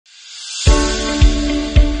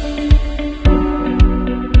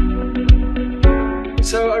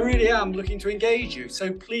am looking to engage you.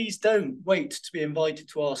 So please don't wait to be invited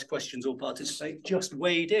to ask questions or participate. Just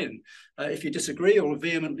wade in. If you disagree or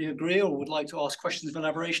vehemently agree or would like to ask questions of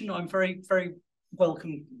elaboration, I'm very, very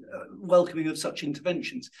welcoming of such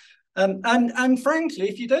interventions. And frankly,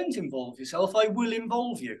 if you don't involve yourself, I will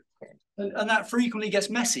involve you. And that frequently gets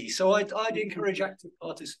messy. So I'd encourage active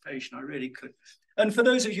participation. I really could. And for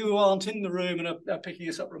those of you who aren't in the room and are picking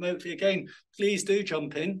us up remotely, again, please do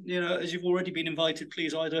jump in. You know, as you've already been invited,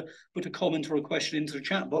 please either put a comment or a question into the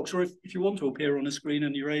chat box, or if you want to appear on a screen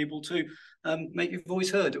and you're able to make your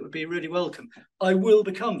voice heard, it would be really welcome. I will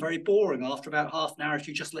become very boring after about half an hour if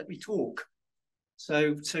you just let me talk.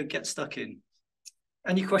 So get stuck in.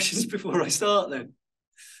 Any questions before I start then?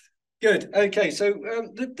 Good. Okay, so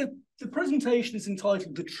the presentation is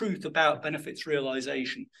entitled The Truth About Benefits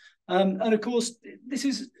Realisation. And of course, this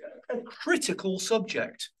is a critical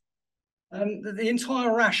subject. The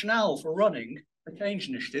entire rationale for running a change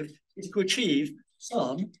initiative is to achieve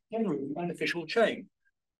some generally beneficial change.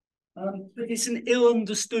 But it's an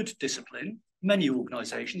ill-understood discipline, many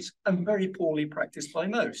organisations, and very poorly practiced by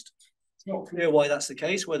most. It's not clear why that's the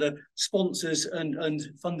case, whether sponsors and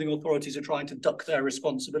funding authorities are trying to duck their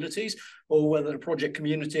responsibilities or whether the project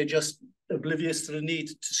community are just oblivious to the need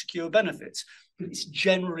to secure benefits. But it's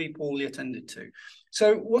generally poorly attended to.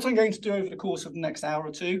 So what I'm going to do over the course of the next hour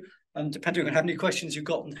or two, and depending on how many questions you've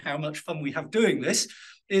got and how much fun we have doing this,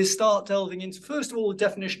 is start delving into, first of all, the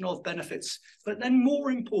definition of benefits, but then more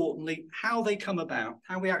importantly, how they come about,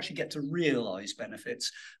 how we actually get to realise benefits,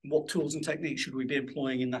 and what tools and techniques should we be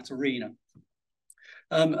employing in that arena.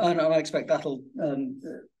 And I expect that'll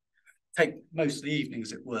take most of the evening,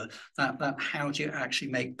 as it were, that how do you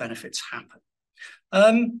actually make benefits happen.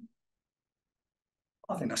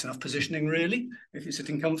 I think that's enough positioning, really. If you're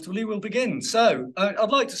sitting comfortably, we'll begin. So I'd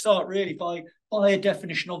like to start really by a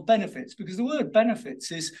definition of benefits, because the word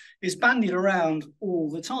benefits is bandied around all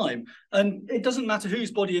the time. And it doesn't matter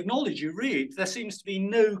whose body of knowledge you read, there seems to be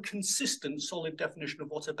no consistent, solid definition of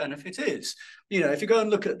what a benefit is. You know, if you go and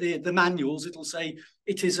look at the manuals, it'll say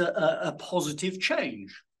it is a positive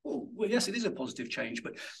change. Well, yes, it is a positive change,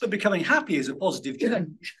 but becoming happy is a positive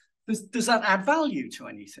change. Does that add value to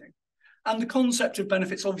anything? And the concept of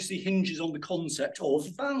benefits obviously hinges on the concept of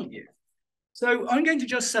value. So I'm going to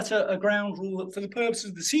just set a ground rule that for the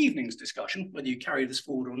purposes of this evening's discussion, whether you carry this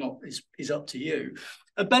forward or not is up to you.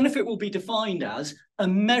 A benefit will be defined as a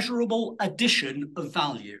measurable addition of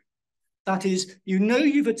value. That is, you know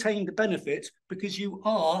you've attained the benefit because you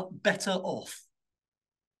are better off.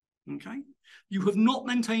 Okay? You have not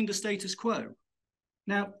maintained a status quo.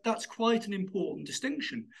 Now, that's quite an important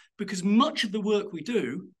distinction because much of the work we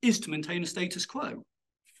do is to maintain a status quo.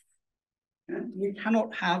 We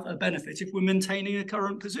cannot have a benefit if we're maintaining a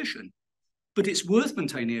current position, but it's worth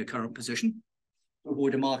maintaining a current position to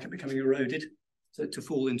avoid a market becoming eroded, to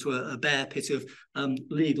fall into a bear pit of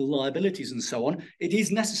legal liabilities and so on. It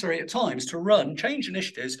is necessary at times to run change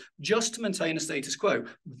initiatives just to maintain a status quo.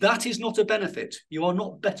 That is not a benefit. You are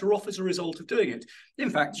not better off as a result of doing it. In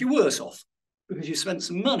fact, you're worse off, because you spent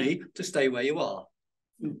some money to stay where you are.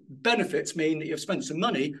 Benefits mean that you've spent some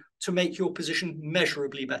money to make your position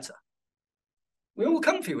measurably better. We're all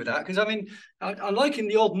comfy with that, because I mean, I'm liking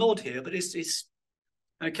the odd nod here, but it's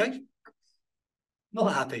okay.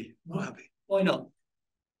 Not happy. Why not?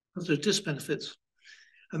 Because there are disbenefits,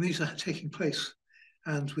 and these are taking place.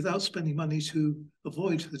 And without spending money to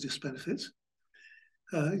avoid the disbenefits,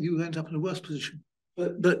 you end up in a worse position.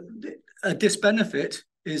 But a disbenefit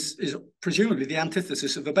is presumably the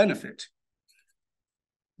antithesis of a benefit.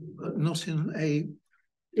 But not in a...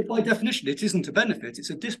 If by definition it isn't a benefit, it's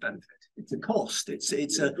a disbenefit. It's a cost. It's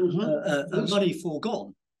a money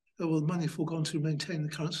foregone. Oh, well, money foregone to maintain the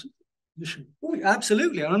current position. Oh,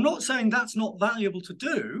 absolutely. And I'm not saying that's not valuable to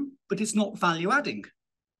do, but it's not value adding.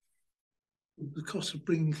 The cost of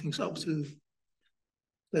bringing things up to...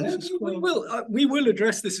 We will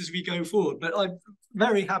address this as we go forward, but I'm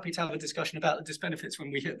very happy to have a discussion about the disbenefits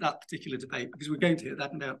when we hit that particular debate, because we're going to hit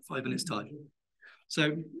that in about 5 minutes' time.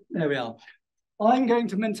 So there we are. I'm going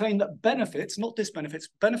to maintain that benefits, not disbenefits,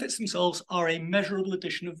 benefits themselves are a measurable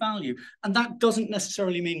addition of value. And that doesn't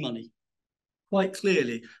necessarily mean money. Quite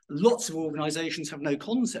clearly, lots of organisations have no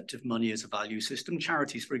concept of money as a value system.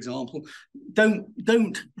 Charities, for example,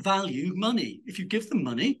 don't value money. If you give them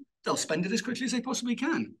money, they'll spend it as quickly as they possibly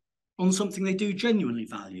can on something they do genuinely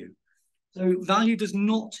value. So value does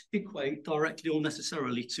not equate directly or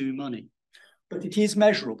necessarily to money, but it is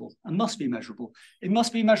measurable and must be measurable. It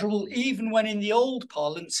must be measurable even when in the old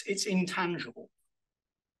parlance, it's intangible.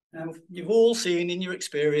 Now, you've all seen in your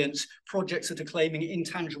experience projects that are claiming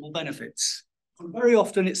intangible benefits. And very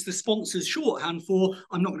often it's the sponsor's shorthand for,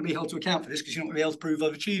 I'm not going to be held to account for this because you're not going to be able to prove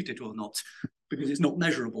I've achieved it or not, because it's not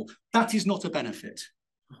measurable. That is not a benefit.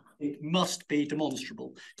 It must be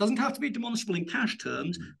demonstrable. It doesn't have to be demonstrable in cash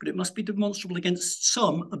terms, but it must be demonstrable against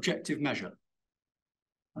some objective measure.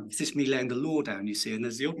 It's just me laying the law down, you see, and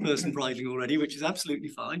there's the odd person bridling already, which is absolutely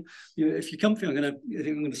fine. If you're comfy, I think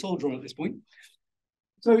I'm going to soldier on at this point.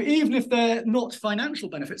 So even if they're not financial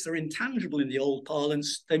benefits, they're intangible in the old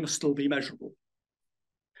parlance, they must still be measurable.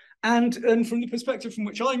 And from the perspective from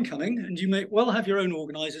which I'm coming, and you may well have your own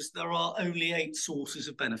organisers, there are only 8 sources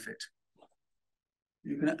of benefit.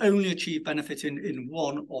 You can only achieve benefit in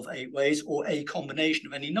one of 8 ways, or a combination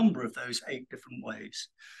of any number of those 8 different ways.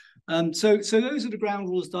 So those are the ground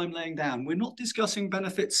rules that I'm laying down. We're not discussing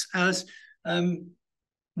benefits as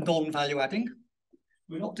non-value adding.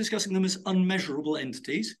 We're not discussing them as unmeasurable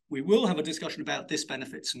entities. We will have a discussion about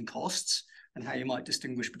disbenefits and costs and how you might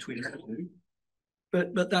distinguish between the two.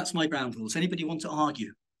 But that's my ground rules. Anybody want to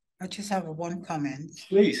argue? I just have one comment.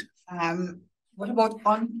 Please. What about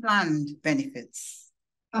unplanned benefits?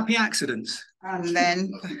 Happy accidents. And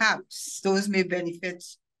then perhaps those may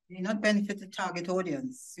not benefit the target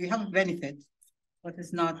audience. You have a benefit, but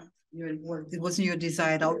it's not it wasn't your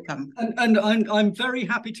desired outcome. And I'm very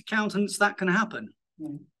happy to countenance that can happen. Yeah.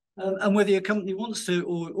 And whether your company wants to,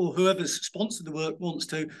 or whoever's sponsored the work wants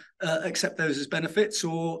to accept those as benefits,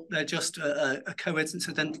 or they're just a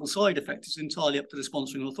coincidental side effect, is entirely up to the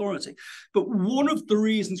sponsoring authority. But one of the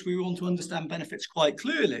reasons we want to understand benefits quite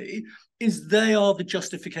clearly is they are the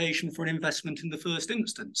justification for an investment in the first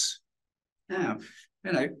instance. Now,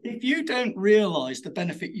 if you don't realise the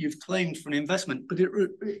benefit you've claimed for an investment, but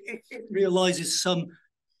it realises some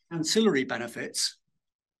ancillary benefits,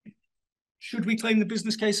 should we claim the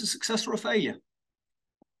business case a success or a failure?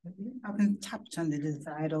 If you haven't tapped on the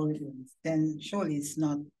desired audience, then surely it's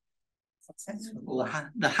not successful. Well,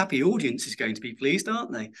 the happy audience is going to be pleased,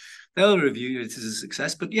 aren't they? They'll review it as a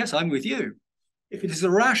success, but yes, I'm with you. If it is a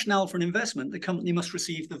rationale for an investment, the company must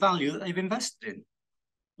receive the value that they've invested in,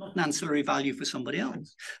 not an ancillary value for somebody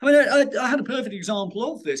else. I mean, I had a perfect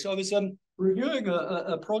example of this. I was reviewing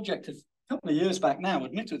a project a couple of years back now,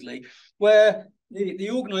 admittedly, where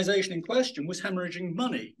the organisation in question was hemorrhaging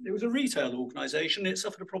money. It was a retail organisation. It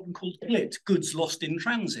suffered a problem called GLIT, goods lost in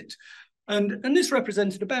transit. And this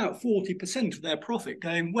represented about 40% of their profit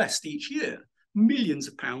going west each year, millions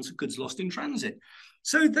of pounds of goods lost in transit.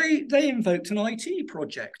 So they invoked an IT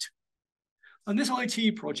project. And this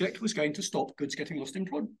IT project was going to stop goods getting lost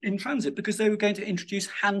in transit because they were going to introduce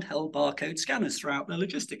handheld barcode scanners throughout their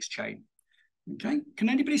logistics chain. Okay, can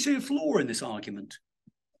anybody see a flaw in this argument?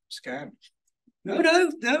 Scan. No,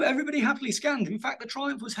 everybody happily scanned. In fact,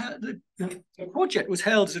 the project was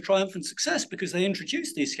hailed as a triumphant success because they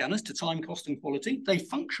introduced these scanners to time, cost, and quality. They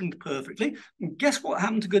functioned perfectly. And guess what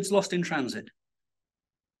happened to goods lost in transit?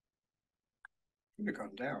 They've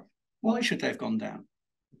gone down. Why should they have gone down?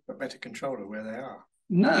 Got better control of where they are.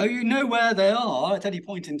 No, you know where they are at any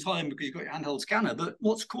point in time because you've got your handheld scanner, but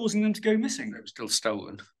what's causing them to go missing? They were still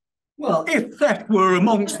stolen. Well, if theft were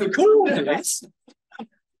amongst the causes,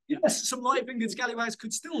 yes, some light-fingered scallywags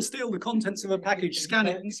could still steal the contents of a package, scan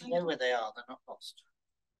it, and you know where they are. They're not lost.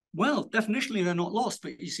 Well, definitionally, they're not lost.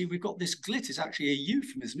 But you see, we've got this GLIT is actually a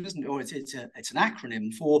euphemism, isn't it? Or it's an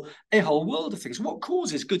acronym for a whole world of things. What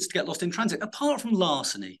causes goods to get lost in transit, apart from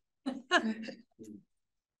larceny?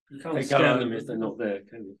 You can't scan them if they're not there,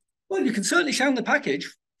 can you? Well, you can certainly scan the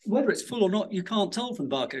package. Whether it's full or not, you can't tell from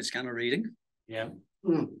the barcode scanner reading. Yeah.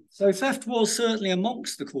 So theft was certainly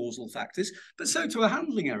amongst the causal factors, but so too are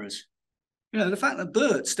handling errors. You know, the fact that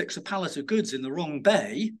Bert sticks a pallet of goods in the wrong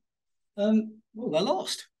bay, well, they're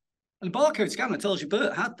lost. And the barcode scanner tells you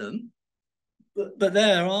Bert had them, but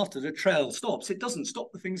thereafter the trail stops. It doesn't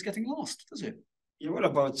stop the things getting lost, does it? Yeah, what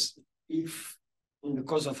about if in the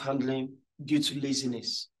course of handling due to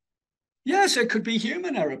laziness? Yes, it could be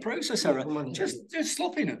human error, process error, just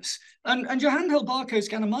sloppiness. And your handheld barcode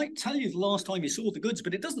scanner might tell you the last time you saw the goods,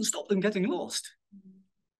 but it doesn't stop them getting lost.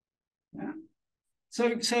 Yeah. So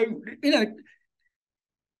you know,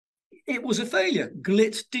 it was a failure.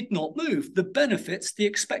 GLIT did not move. The benefits, the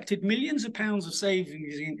expected millions of pounds of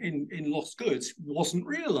savings in lost goods wasn't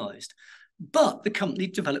realised. But the company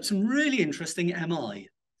developed some really interesting MI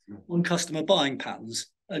on customer buying patterns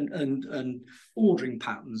and ordering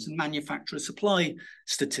patterns and manufacturer supply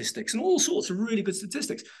statistics and all sorts of really good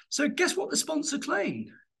statistics. So guess what the sponsor claimed?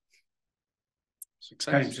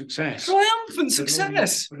 Success. Triumphant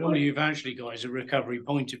success. But all you've actually got is a recovery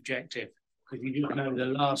point objective because you just know the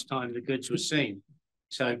last time the goods were seen.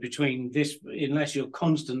 So between this, unless you're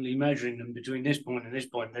constantly measuring them between this point and this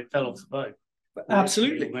point, they fell off the boat.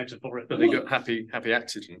 Absolutely. Metaphorically. But they got happy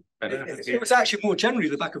accident benefits. It was actually more generally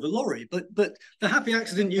the back of a lorry, but the happy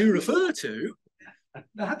accident you refer to,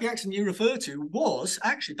 was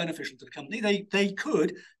actually beneficial to the company. They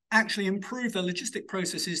could actually improve their logistic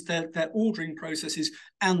processes, their ordering processes,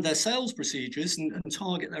 and their sales procedures, and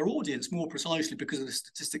target their audience more precisely because of the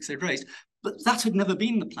statistics they've raised. But that had never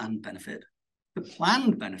been the planned benefit. The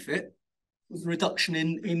planned benefit was a reduction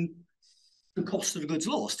in the cost of the goods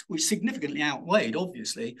lost, which significantly outweighed,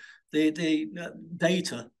 obviously, the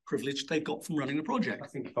data privilege they got from running the project. I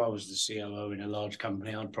think if I was the COO in a large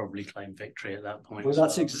company, I'd probably claim victory at that point. Well,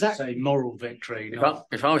 that's exactly moral victory.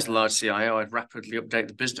 If I was the large CIO, I'd rapidly update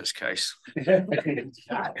the business case. Get one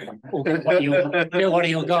of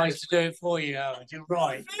your guys to do it for you. You're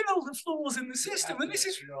right. Feel the flaws in the system, and this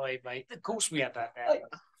is right, mate. Of course, we had that now.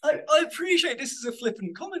 I appreciate this is a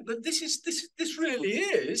flippant comment, but this really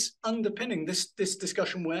is underpinning this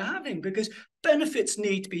discussion we're having, because benefits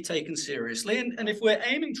need to be taken seriously, and if we're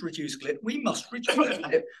aiming to reduce glit, we must reduce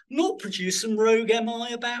glit, not produce some rogue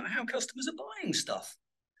MI about how customers are buying stuff.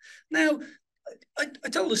 Now, I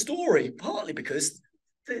told a story partly because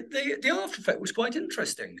the after effect was quite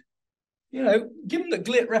interesting. You know, given that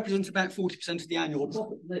glit represents about 40% of the annual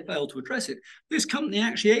profit, they failed to address it. This company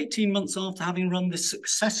actually, 18 months after having run this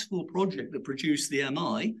successful project that produced the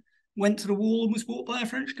MI, went to the wall and was bought by a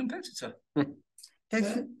French competitor.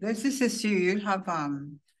 There's this issue. You have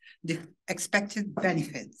the expected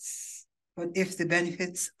benefits, but if the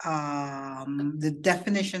benefits, the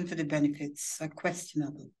definition for the benefits are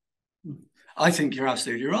questionable. I think you're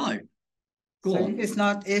absolutely right. Go on.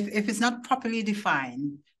 If it's not properly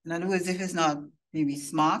defined, in other words, if it's not maybe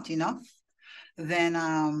smart enough, then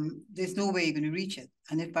there's no way you're going to reach it.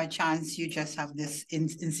 And if by chance you just have this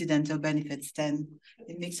incidental benefits, then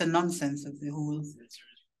it makes a nonsense of the whole.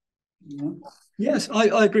 You know? Yes,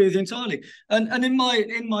 I agree with you entirely. And in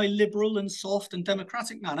my liberal and soft and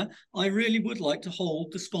democratic manner, I really would like to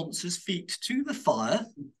hold the sponsors' feet to the fire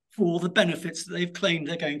for the benefits that they've claimed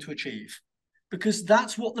they're going to achieve. Because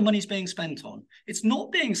that's what the money's being spent on. It's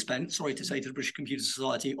not being spent, sorry to say to the British Computer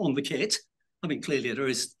Society, on the kit. I mean, clearly there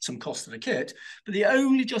is some cost to the kit, but the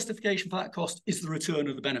only justification for that cost is the return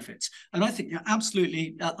of the benefits. And I think you're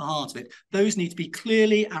absolutely at the heart of it. Those need to be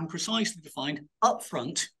clearly and precisely defined up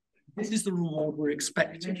front. This is the reward we're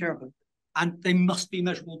expecting. And they must be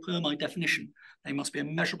measurable per my definition. They must be a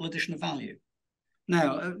measurable addition of value.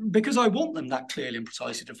 Now, because I want them that clearly and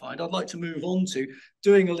precisely defined, I'd like to move on to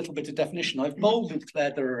doing a little bit of definition. I've boldly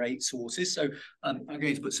declared there are 8 sources, so I'm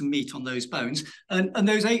going to put some meat on those bones. And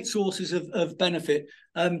those 8 sources of benefit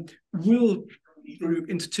will group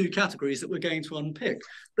into 2 categories that we're going to unpick.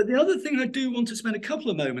 But the other thing I do want to spend a couple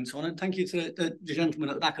of moments on, and thank you to the gentleman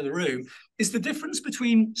at the back of the room, is the difference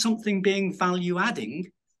between something being value-adding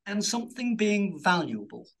and something being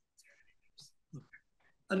valuable.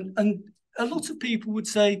 And a lot of people would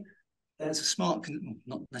say, there's a smart,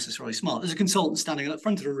 not necessarily smart, there's a consultant standing at the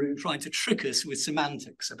front of the room trying to trick us with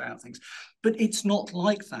semantics about things. But it's not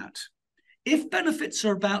like that. If benefits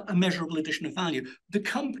are about a measurable addition of value, the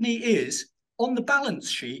company is, on the balance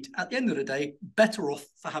sheet, at the end of the day, better off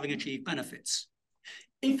for having achieved benefits.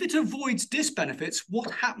 If it avoids disbenefits, what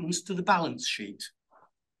happens to the balance sheet?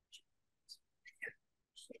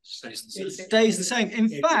 It stays the same. In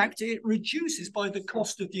fact, it reduces by the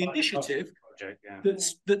cost of the initiative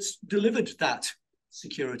that's delivered that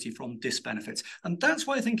security from disbenefits. And that's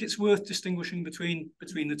why I think it's worth distinguishing between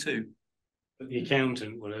the two. But the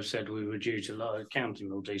accountant will have said we were due to, accounting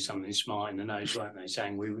will do something smart in the notes, won't they?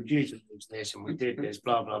 Saying we were due to lose this and we did this,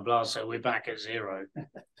 blah, blah, blah. So we're back at 0.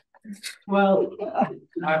 Well,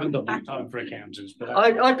 I haven't got much time for accountants, but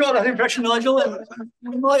I've got that impression, Nigel.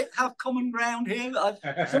 We might have common ground here.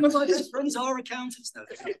 Some of my best friends are accountants.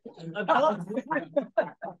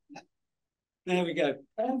 There we go.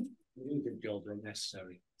 good job when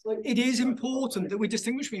necessary. So it is important that we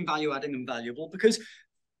distinguish between value adding and valuable, because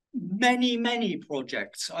many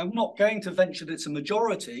projects, I'm not going to venture that it's a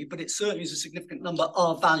majority, but it certainly is a significant number,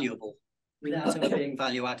 are valuable without ever being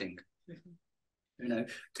value adding. You know,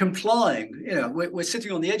 complying, you know, we're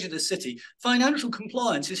sitting on the edge of the city. Financial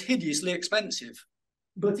compliance is hideously expensive,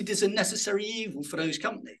 but it is a necessary evil for those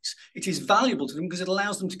companies. It is valuable to them because it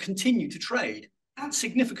allows them to continue to trade at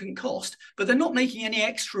significant cost, but they're not making any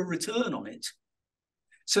extra return on it.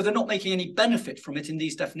 So they're not making any benefit from it in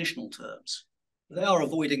these definitional terms. They are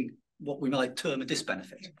avoiding what we might term a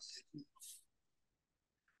disbenefit.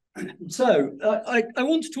 So I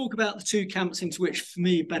want to talk about the two camps into which, for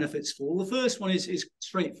me, benefits fall. The first one is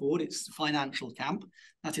straightforward. It's the financial camp.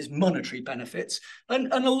 That is monetary benefits.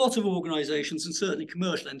 And a lot of organisations, and certainly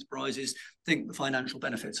commercial enterprises, think the financial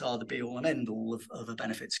benefits are the be-all and end-all of a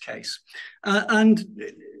benefits case. And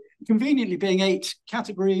conveniently being 8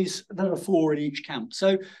 categories, there are 4 in each camp.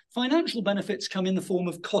 So financial benefits come in the form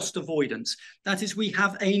of cost avoidance. That is, we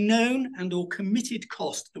have a known and or committed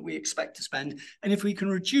cost that we expect to spend. And if we can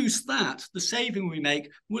reduce that, the saving we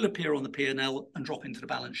make will appear on the P&L and drop into the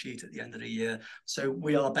balance sheet at the end of the year. So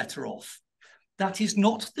we are better off. That is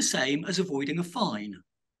not the same as avoiding a fine.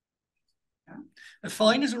 A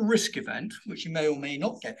fine is a risk event, which you may or may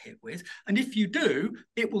not get hit with. And if you do,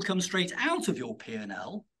 it will come straight out of your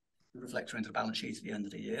P&L, reflector into the balance sheet at the end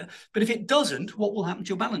of the year. But if it doesn't, what will happen to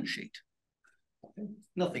your balance sheet?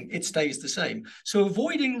 Nothing. It stays the same. So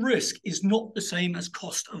avoiding risk is not the same as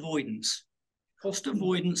cost avoidance. Cost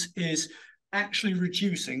avoidance is actually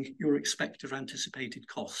reducing your expected or anticipated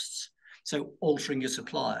costs. So altering your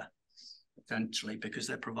supplier, potentially, because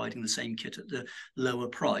they're providing the same kit at the lower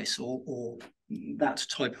price, or that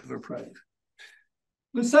type of approach.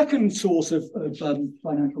 The second source of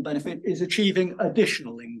financial benefit is achieving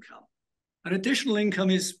additional income. And additional income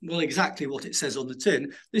is, well, exactly what it says on the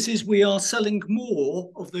tin. This is, we are selling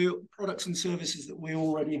more of the products and services that we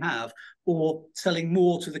already have, or selling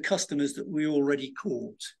more to the customers that we already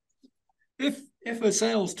caught. If a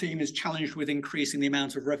sales team is challenged with increasing the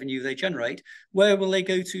amount of revenue they generate, where will they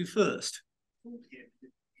go to first?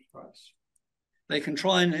 They can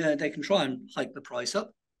try and hike the price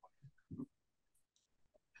up.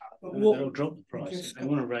 They'll drop the price. If they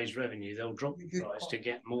want to raise revenue, they'll drop the price to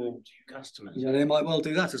get more customers. Yeah, they might well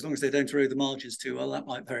do that, as long as they don't erode the margins too well. That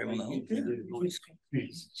might very well help.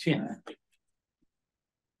 Yeah.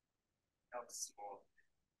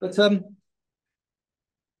 But sorry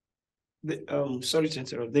to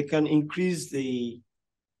interrupt. They can increase the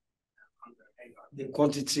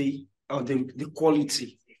quantity or the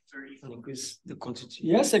quality. Increase the quantity.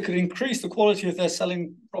 yes, they could increase the quality of their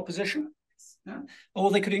selling proposition. Yeah.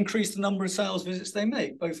 Or they could increase the number of sales visits they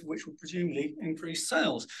make, both of which would presumably increase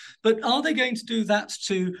sales. But are they going to do that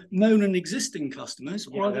to known and existing customers,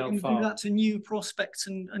 or are they going to do that to new prospects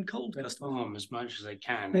and cold customers? Farm as much as they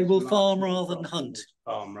can. They will farm rather than hunt.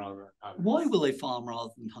 Farm rather than hunt. Why will they farm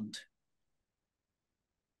rather than hunt?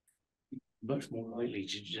 Much more likely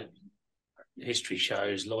to. History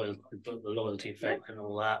shows the loyalty effect and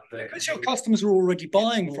all that. Because your customers are already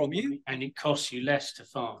buying from you. And it costs you less to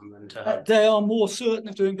farm than to hunt. They are more certain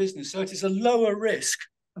of doing business. So it is a lower risk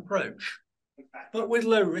approach. But with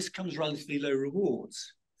low risk comes relatively low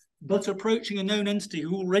rewards. But approaching a known entity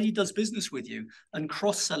who already does business with you and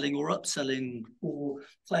cross-selling or upselling or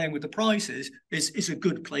playing with the prices is a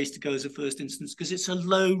good place to go as a first instance, because it's a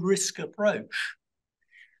low risk approach.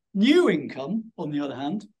 New income, on the other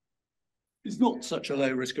hand, is not such a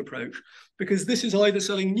low risk approach, because this is either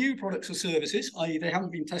selling new products or services, i.e. they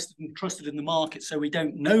haven't been tested and trusted in the market, so we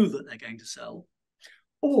don't know that they're going to sell,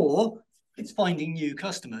 or it's finding new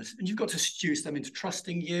customers, and you've got to seduce them into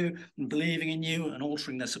trusting you and believing in you and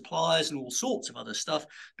altering their suppliers and all sorts of other stuff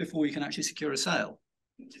before you can actually secure a sale.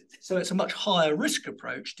 So it's a much higher risk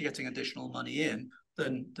approach to getting additional money in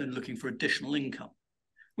than looking for additional income,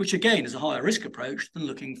 which again is a higher risk approach than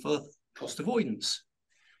looking for cost avoidance.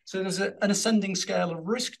 So there's an ascending scale of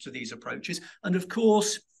risk to these approaches. And of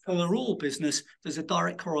course, for all business, there's a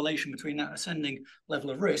direct correlation between that ascending level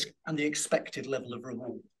of risk and the expected level of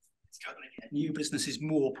reward. New business is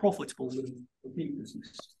more profitable than repeat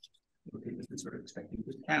business. Repeat business are expecting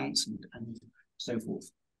discounts and so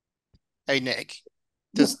forth. Hey, Nick,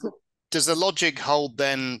 does the logic hold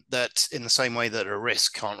then that in the same way that a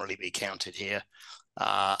risk can't really be counted here,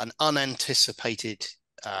 an unanticipated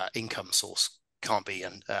income source can't be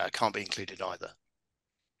included either?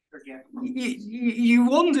 You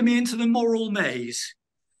wander me into the moral maze.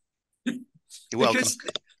 You're welcome.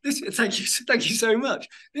 Thank you so much.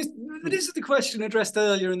 This is the question addressed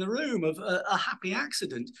earlier in the room of a happy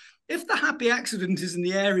accident. If the happy accident is in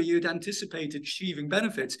the area you'd anticipated achieving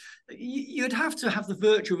benefits, you'd have to have the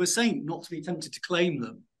virtue of a saint not to be tempted to claim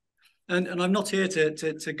them. And I'm not here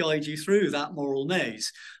to guide you through that moral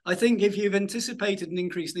maze. I think if you've anticipated an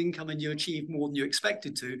increase in income and you achieve more than you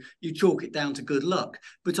expected to, you chalk it down to good luck.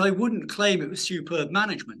 But I wouldn't claim it was superb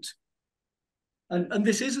management. And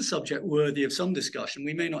this is a subject worthy of some discussion.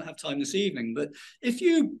 We may not have time this evening, but if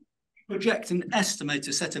you project and estimate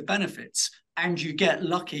a set of benefits and you get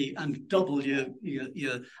lucky and double your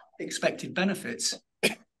expected benefits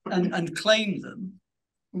and claim them,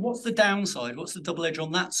 what's the downside? What's the double edge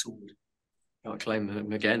on that sword? I'll claim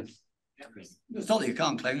them again. It's not that you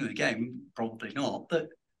can't claim them again, probably not. But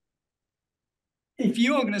if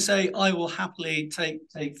you are going to say, I will happily take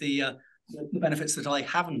the benefits that I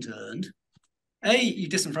haven't earned, A, you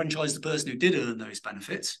disenfranchise the person who did earn those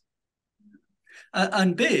benefits.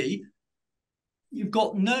 And B, you've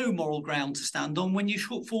got no moral ground to stand on when you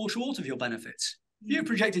fall short of your benefits. If you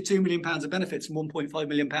projected £2 million of benefits and £1.5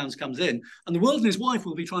 million comes in, and the world and his wife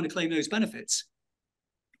will be trying to claim those benefits,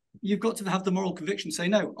 you've got to have the moral conviction to say,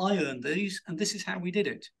 no, I earned these, and this is how we did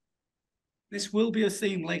it. This will be a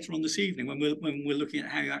theme later on this evening when we're looking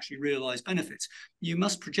at how you actually realise benefits. You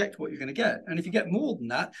must project what you're going to get. And if you get more than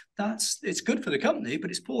that, it's good for the company,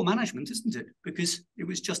 but it's poor management, isn't it? Because it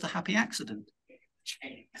was just a happy accident.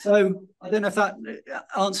 So I don't know if that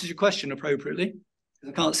answers your question appropriately.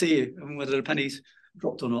 I can't see you, I mean, whether the penny's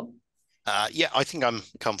dropped or not. Yeah, I think I'm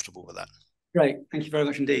comfortable with that. Great, thank you very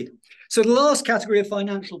much indeed. So the last category of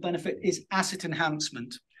financial benefit is asset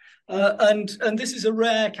enhancement. And this is a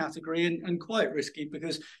rare category and quite risky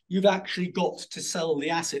because you've actually got to sell the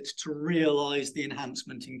asset to realise the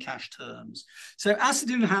enhancement in cash terms. So asset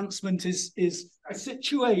enhancement is a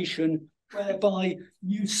situation whereby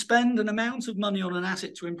you spend an amount of money on an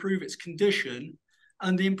asset to improve its condition,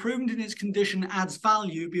 and the improvement in its condition adds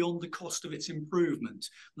value beyond the cost of its improvement.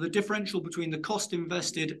 The differential between the cost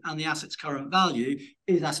invested and the asset's current value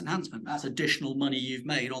is asset enhancement. That's additional money you've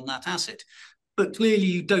made on that asset. But clearly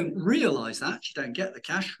you don't realise that, you don't get the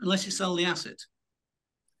cash unless you sell the asset.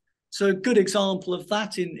 So a good example of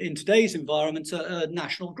that in today's environment,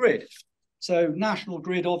 National Grid. So National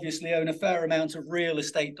Grid obviously own a fair amount of real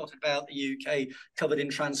estate dotted about the UK, covered in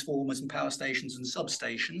transformers and power stations and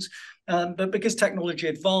substations. But because technology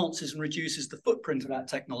advances and reduces the footprint of that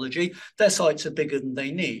technology, their sites are bigger than they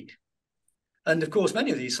need. And of course, many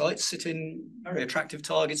of these sites sit in very attractive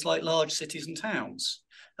targets like large cities and towns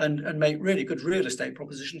and make really good real estate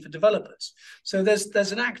proposition for developers. So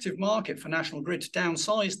there's an active market for National Grid to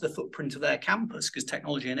downsize the footprint of their campus because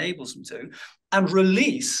technology enables them to, and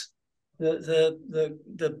release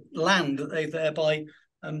the land that they've thereby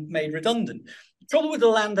made redundant. The trouble with the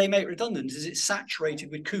land they make redundant is it's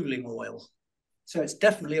saturated with cooling oil. So it's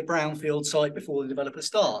definitely a brownfield site before the developer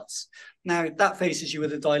starts. Now, that faces you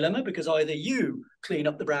with a dilemma because either you clean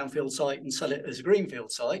up the brownfield site and sell it as a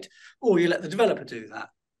greenfield site, or you let the developer do that.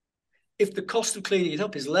 If the cost of cleaning it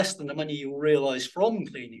up is less than the money you will realise from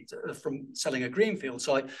cleaning it, from selling a greenfield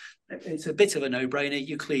site, it's a bit of a no-brainer.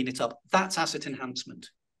 You clean it up. That's asset enhancement.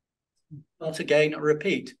 But again, I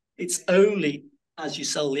repeat, it's only as you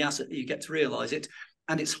sell the asset that you get to realise it.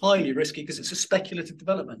 And it's highly risky because it's a speculative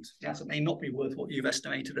development. The asset may not be worth what you've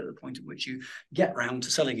estimated at the point at which you get round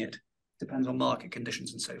to selling it. Depends on market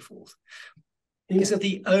conditions and so forth. These are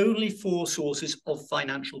the only four sources of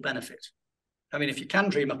financial benefit. I mean, if you can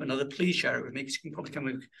dream up another, please share it with me because you can probably come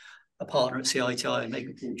with a partner at CITI and make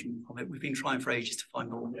a fortune from it. We've been trying for ages to find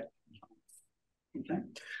more. Okay.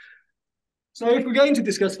 So if we're going to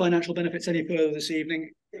discuss financial benefits any further this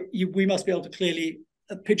evening, we must be able to clearly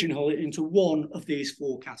pigeonhole it into one of these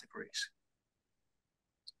four categories.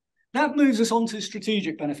 That moves us on to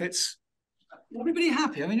strategic benefits. Everybody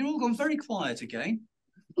happy? I mean, you're all gone very quiet again.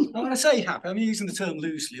 When I say happy, I'm using the term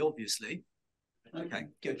loosely, obviously. Okay,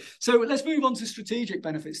 good. So let's move on to strategic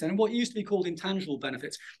benefits then, and what used to be called intangible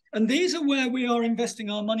benefits. And these are where we are investing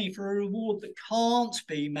our money for a reward that can't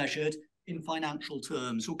be measured in financial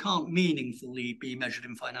terms or can't meaningfully be measured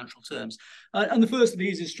in financial terms. And the first of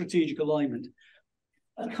these is strategic alignment.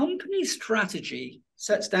 A company's strategy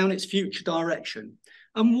sets down its future direction.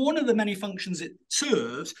 And one of the many functions it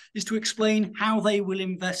serves is to explain how they will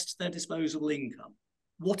invest their disposable income,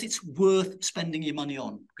 what it's worth spending your money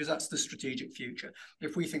on, because that's the strategic future.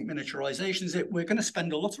 If we think miniaturization is it, we're going to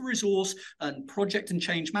spend a lot of resource and project and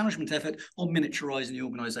change management effort on miniaturizing the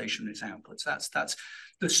organization and its outputs. That's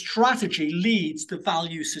the strategy leads the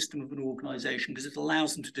value system of an organization because it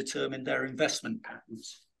allows them to determine their investment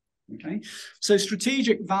patterns. Okay, so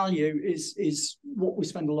strategic value is what we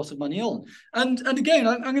spend a lot of money on. And again,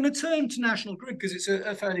 I'm going to turn to National Grid because it's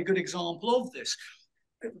a fairly good example of this.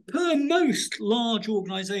 Per most large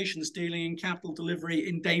organisations dealing in capital delivery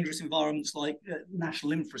in dangerous environments like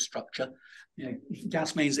national infrastructure, you know,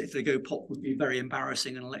 gas mains that if they go pop would be very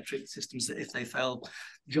embarrassing, and electric systems that if they fail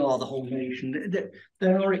jar the whole nation.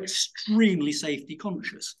 They are extremely safety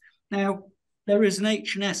conscious. Now, there is an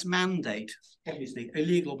H&S mandate, obviously a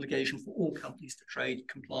legal obligation for all companies to trade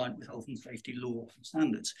compliant with health and safety law and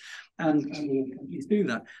standards, and all companies do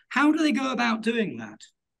that. How do they go about doing that?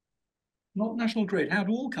 Not National Grid. How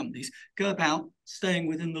do all companies go about staying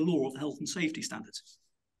within the law of health and safety standards?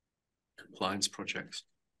 Compliance projects.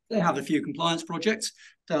 They have a few compliance projects.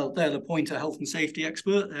 They'll appoint a health and safety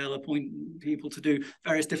expert. They'll appoint people to do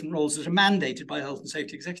various different roles that are mandated by a health and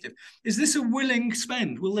safety executive. Is this a willing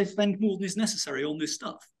spend? Will they spend more than is necessary on this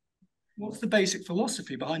stuff? What's the basic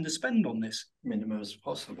philosophy behind the spend on this? Minimum as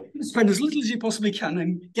possible. Spend as little as you possibly can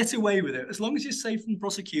and get away with it. As long as you're safe from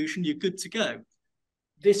prosecution, you're good to go.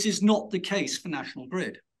 This is not the case for National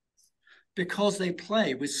Grid, because they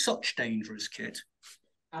play with such dangerous kit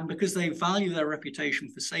and because they value their reputation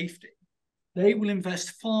for safety. They will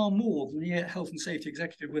invest far more than the health and safety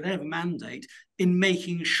executive would ever mandate in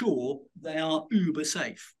making sure they are uber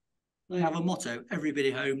safe. They have a motto: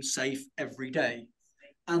 everybody home safe every day.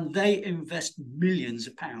 And they invest millions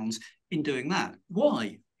of pounds in doing that.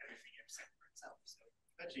 Why?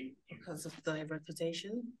 Because of the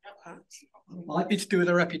reputation, perhaps. Might be to do with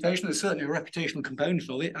their reputation. There's certainly a reputational component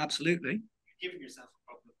of it, absolutely. You're giving yourself a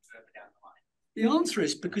problem further down the line. The answer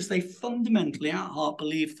is because they fundamentally at heart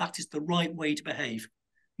believe that is the right way to behave.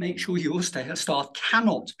 Make sure your staff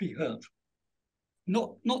cannot be hurt.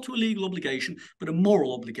 Not to a legal obligation, but a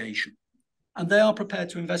moral obligation. And they are prepared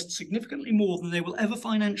to invest significantly more than they will ever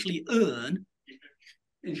financially earn,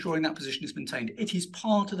 ensuring that position is maintained. It is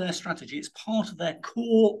part of their strategy. It's part of their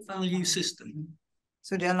core value system.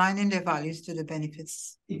 So they're aligning their values to the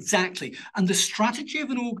benefits. Exactly. And the strategy of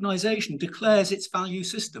an organization declares its value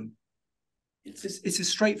system. It's as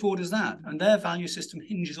straightforward as that. And their value system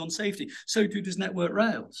hinges on safety. So too does Network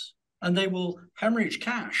Rails. And they will hemorrhage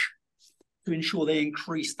cash to ensure they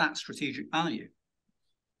increase that strategic value.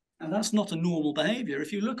 And that's not a normal behaviour.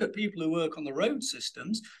 If you look at people who work on the road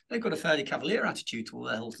systems, they've got a fairly cavalier attitude to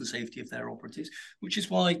the health and safety of their operatives, which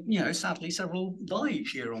is why, sadly, several die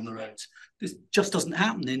each year on the roads. This just doesn't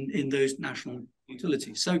happen in those national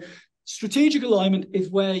utilities. So strategic alignment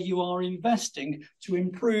is where you are investing to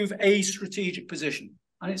improve a strategic position.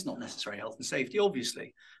 And it's not necessarily health and safety,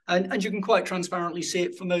 obviously. And you can quite transparently see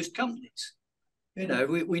it for most companies. We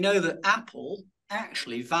know that Apple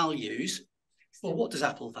actually values. Well, what does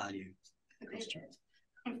Apple value?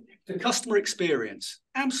 The customer experience,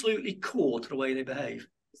 absolutely core to the way they behave.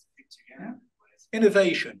 Yeah?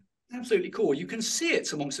 Innovation, absolutely core. You can see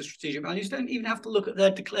it amongst the strategic values. You don't even have to look at their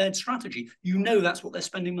declared strategy. You know that's what they're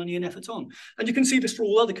spending money and effort on. And you can see this for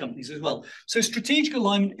all other companies as well. So strategic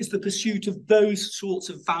alignment is the pursuit of those sorts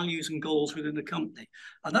of values and goals within the company.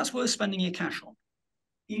 And that's worth spending your cash on,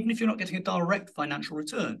 even if you're not getting a direct financial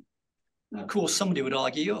return. Of course, somebody would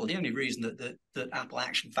argue, the only reason that Apple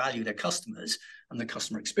actually value their customers and the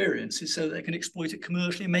customer experience is so that they can exploit it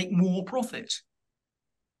commercially and make more profit.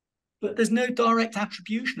 But there's no direct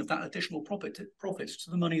attribution of that additional profit to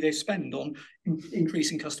the money they spend on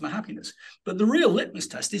increasing customer happiness. But the real litmus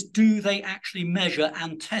test is, do they actually measure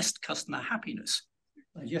and test customer happiness?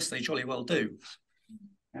 Yes, they jolly well do.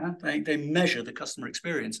 Yeah? They measure the customer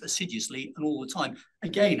experience assiduously and all the time,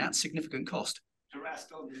 again, at significant cost.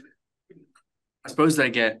 I suppose they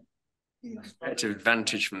get better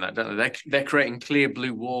advantage from that, don't they? They're creating clear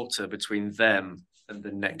blue water between them and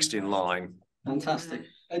the next in line. Fantastic.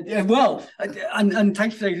 And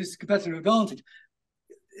thanks for this competitive advantage.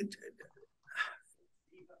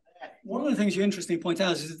 One of the things you interestingly point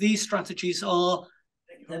out is that these strategies are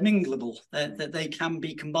mingleable, that they can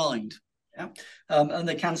be combined, yeah? And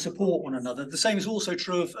they can support one another. The same is also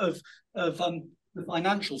true of the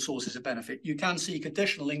financial sources of benefit. You can seek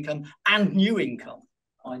additional income and new income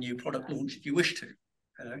by new product launch if you wish to.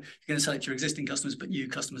 You're going to sell it to your existing customers, but new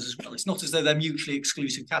customers as well. It's not as though they're mutually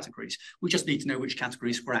exclusive categories. We just need to know which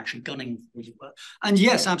categories we're actually gunning for. And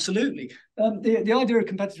yes, absolutely. The idea of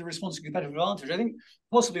competitive response and competitive advantage, I think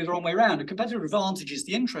possibly the wrong way around. A competitive advantage is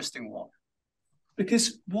the interesting one.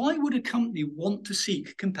 Because why would a company want to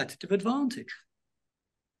seek competitive advantage?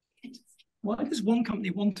 Why does one company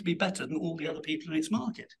want to be better than all the other people in its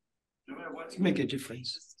market? To make a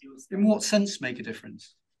difference. In what sense make a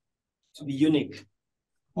difference? To be unique.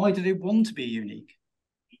 Why do they want to be unique?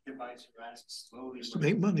 To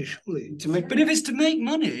make money, surely. But if it's to make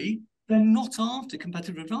money, they're not after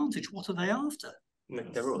competitive advantage. What are they after?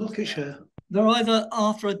 Market share. They're either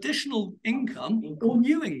after additional income or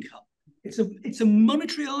new income. It's a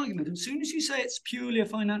monetary argument. As soon as you say it's purely a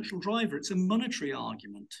financial driver, it's a monetary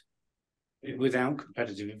argument. Without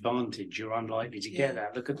competitive advantage, you're unlikely to get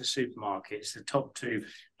that. Look at the supermarkets, the top two.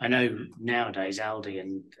 I know nowadays Aldi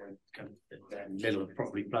and Lidl have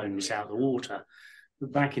probably blown this out of the water.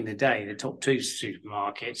 But back in the day, the top two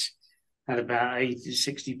supermarkets had about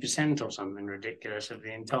 60% or something ridiculous of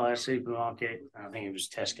the entire supermarket. I think it was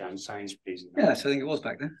Tesco and Sainsbury's. Yes, I think it was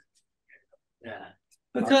back then. Yeah.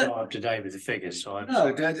 But I'm not up to date with the figures, so an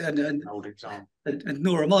old example. And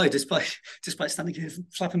nor am I, despite standing here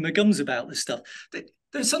flapping my gums about this stuff.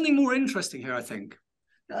 there's something more interesting here, I think.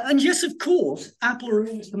 And yes, of course, Apple are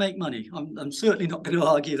in to make money. I'm certainly not going to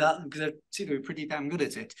argue that because they seem to be pretty damn good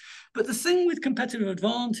at it. But the thing with competitive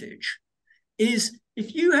advantage is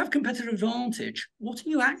if you have competitive advantage, what are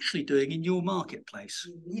you actually doing in your marketplace?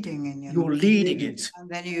 You're leading it. And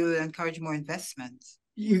then you encourage more investment.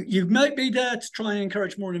 You might be there to try and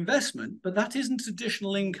encourage more investment, but that isn't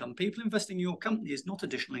additional income. People investing in your company is not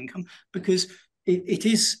additional income because it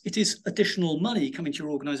is additional money coming to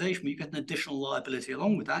your organization, but you get an additional liability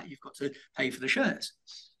along with that. You've got to pay for the shares,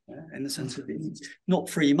 in the sense of it's not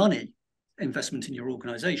free money investment in your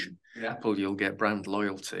organization. With Apple, you'll get brand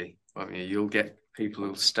loyalty. I mean, you'll get people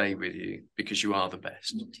who'll stay with you because you are the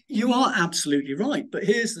best. You are absolutely right. But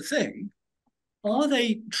here's the thing. Are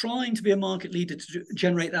they trying to be a market leader to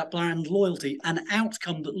generate that brand loyalty, an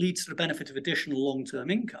outcome that leads to the benefit of additional long-term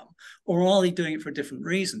income? Or are they doing it for a different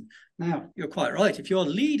reason? Now, you're quite right. If you're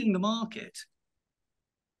leading the market,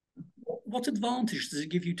 what advantage does it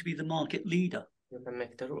give you to be the market leader? You can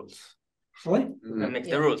make the rules. Sorry? You can make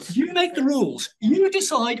the rules. You make the rules. You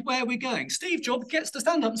decide where we're going. Steve Jobs gets to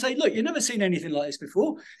stand up and say, look, you've never seen anything like this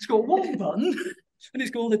before. It's got one button and it's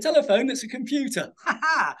called a telephone that's a computer.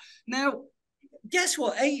 Now, guess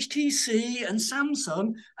what? HTC and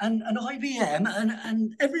Samsung and IBM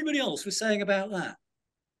and everybody else was saying about that.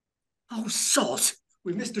 Oh, sod.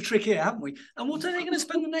 We've missed a trick here, haven't we? And what are they going to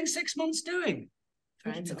spend the next 6 months doing?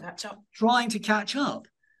 Trying to catch up. Trying to catch up.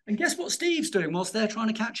 And guess what Steve's doing whilst they're trying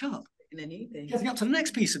to catch up? Getting up to the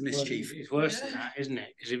next piece of mischief. Well, it's worse than that, isn't it?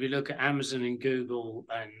 Because if you look at Amazon and Google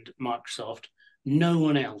and Microsoft, no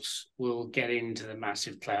one else will get into the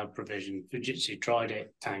massive cloud provision. Fujitsu tried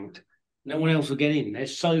it, tanked. No one else will get in. They're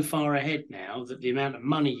so far ahead now that the amount of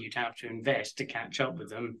money you'd have to invest to catch up with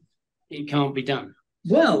them, it can't be done.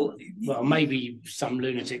 Well, maybe some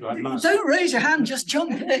lunatic like Musk. Don't raise your hand, just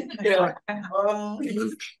jump in. Yeah.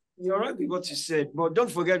 You're right with what you said, but don't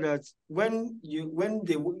forget that when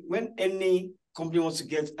any company wants to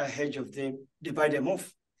get ahead of them, they buy them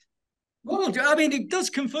off. Well, I mean, it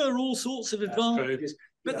does confer all sorts of advantages.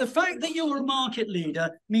 But the fact that you're a market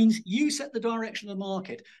leader means you set the direction of the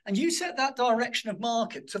market, and you set that direction of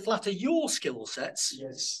market to flatter your skill sets,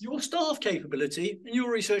 yes, your staff capability, and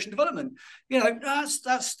your research and development. You know,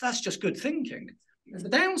 that's just good thinking. There's the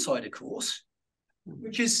downside, of course,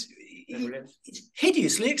 which is it's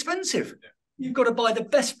hideously expensive. You've got to buy the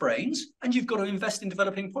best brains, and you've got to invest in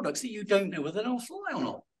developing products that you don't know whether they'll fly or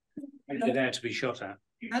not. And you're there to be shot at.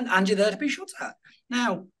 And you're there to be shot at.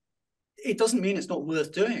 Now, it doesn't mean it's not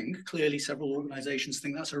worth doing. Clearly, several organizations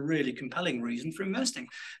think that's a really compelling reason for investing.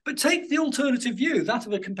 But take the alternative view, that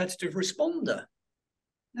of a competitive responder.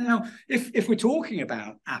 Now, if we're talking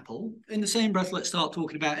about Apple, in the same breath, let's start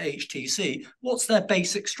talking about HTC. What's their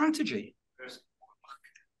basic strategy?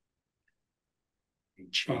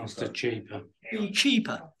 Faster, cheaper. Be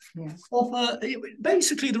cheaper. Yeah. Offer,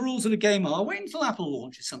 basically, the rules of the game are wait until Apple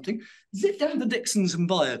launches something, zip down to Dixon's and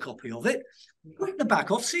buy a copy of it, rip the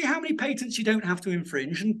back off, see how many patents you don't have to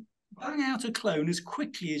infringe, and bang out a clone as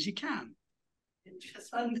quickly as you can.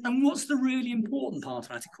 And what's the really important part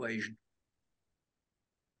of that equation?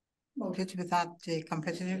 Well, with that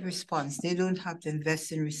competitive response, they don't have to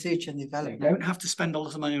invest in research and development. They don't have to spend a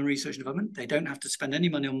lot of money on research and development. They don't have to spend any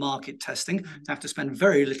money on market testing. They have to spend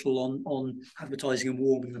very little on advertising and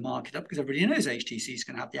warming the market up, because everybody knows HTC is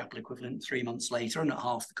going to have the Apple equivalent 3 months later and at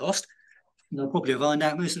half the cost. And they'll probably find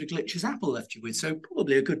out most of the glitches Apple left you with, so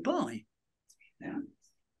probably a good buy. Yeah.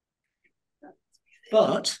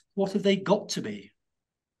 But what have they got to be?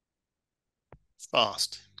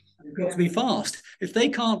 Fast. They've got to be fast. If they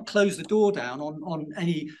can't close the door down on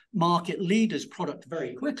any market leader's product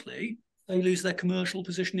very quickly, they lose their commercial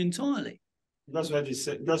position entirely. That's why they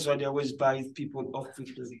say, that's why they always buy people off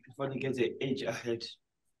before they get the edge ahead.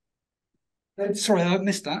 Sorry, I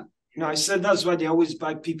missed that. No, I said that's why they always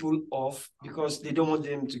buy people off, because they don't want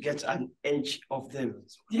them to get an edge of them.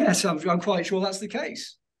 Yes, I'm quite sure that's the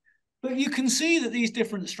case. But you can see that these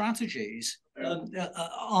different strategies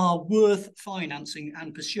are worth financing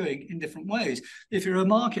and pursuing in different ways. If you're a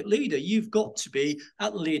market leader, you've got to be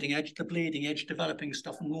at the leading edge, the bleeding edge, developing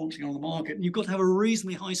stuff and launching on the market. And you've got to have a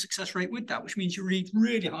reasonably high success rate with that, which means you need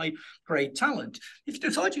really high grade talent. If you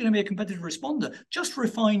decide you're going to be a competitive responder, just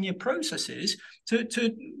refine your processes to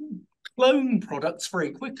clone products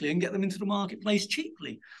very quickly and get them into the marketplace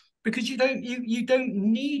cheaply. Because you don't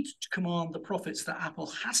need to command the profits that Apple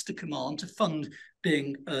has to command to fund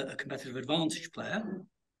being a competitive advantage player.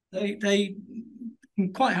 They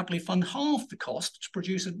can quite happily fund half the cost to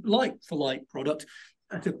produce a like-for-like product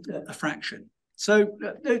at a fraction. So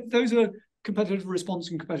those are competitive response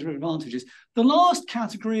and competitive advantages. The last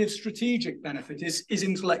category of strategic benefit is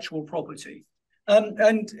intellectual property.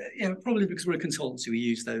 And you know, probably because we're a consultancy, we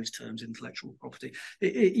use those terms, intellectual property.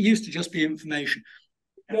 It used to just be information.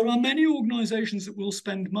 There are many organizations that will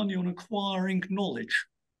spend money on acquiring knowledge,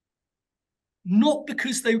 not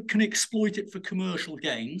because they can exploit it for commercial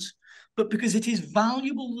gains, but because it is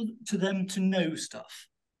valuable to them to know stuff.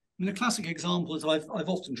 I mean, a classic example, as I've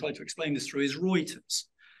often tried to explain this through, is Reuters.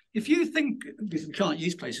 If you think, because we can't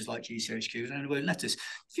use places like GCHQ and it won't let us,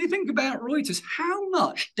 if you think about Reuters, how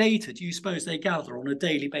much data do you suppose they gather on a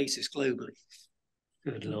daily basis globally?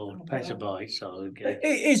 Good Lord, petabytes. Okay.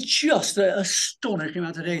 It's just an astonishing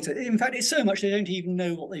amount of data. In fact, it's so much they don't even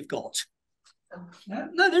know what they've got.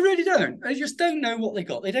 No, they really don't. They just don't know what they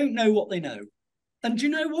got. They don't know what they know. And do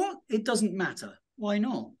you know what? It doesn't matter. Why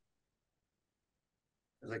not?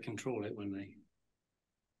 They control it when they...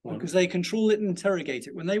 Because they control it and interrogate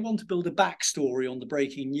it. When they want to build a backstory on the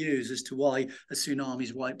breaking news as to why a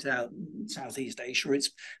tsunami's wiped out Southeast Asia, it's,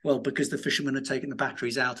 well, because the fishermen had taken the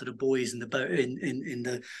batteries out of the buoys in the boat in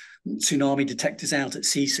the tsunami detectors out at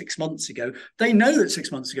sea 6 months ago. They know that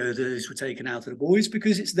 6 months ago those were taken out of the buoys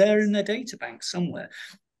because it's there in their data bank somewhere.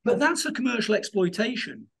 But that's a commercial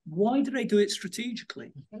exploitation. Why do they do it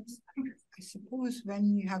strategically? I suppose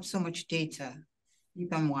when you have so much data,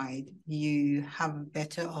 deep and wide, you have a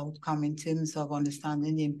better outcome in terms of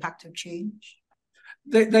understanding the impact of change.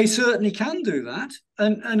 They certainly can do that.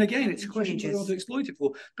 And again, it's a question of what they want to exploit it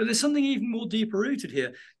for. But there's something even more deeper rooted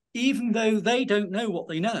here. Even though they don't know what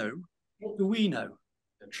they know, what do we know?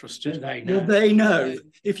 Trusted. They know. Well, they know.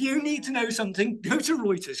 If you need to know something, go to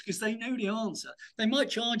Reuters because they know the answer. They might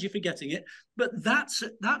charge you for getting it, but that's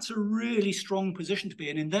a really strong position to be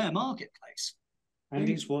in their marketplace. And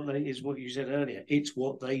it's what you said earlier. It's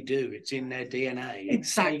what they do. It's in their DNA.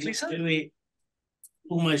 Exactly so. They do it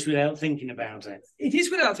almost without thinking about it. It is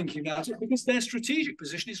without thinking about it because their strategic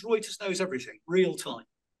position is Reuters knows everything, real time.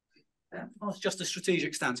 That's just a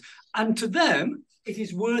strategic stance. And to them, it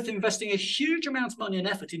is worth investing a huge amount of money and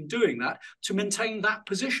effort in doing that to maintain that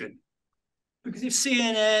position. Because if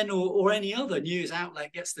CNN or any other news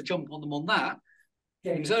outlet gets the jump on them on that,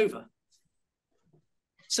 game's over.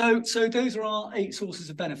 So those are our 8 sources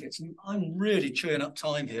of benefits. And I'm really chewing up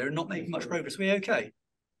time here and not making much progress. Are we okay?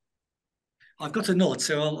 I've got a nod,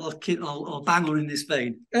 so I'll bang on in this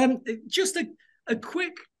vein. Just a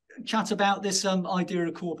quick chat about this idea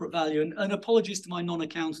of corporate value, and apologies to my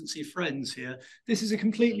non-accountancy friends here. This is a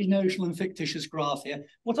completely notional and fictitious graph here.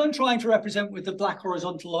 What I'm trying to represent with the black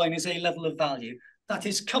horizontal line is a level of value. That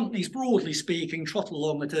is, companies, broadly speaking, trot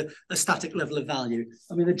along at a static level of value.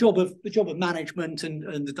 I mean, the job of management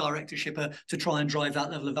and the directorship are to try and drive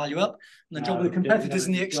that level of value up. And the job of the competitors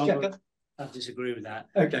and the exchequer. I disagree with that.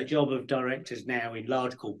 Okay. The job of directors now in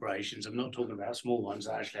large corporations, I'm not talking about small ones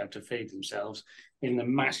that actually have to feed themselves. In the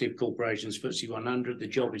massive corporations, FTSE 100, the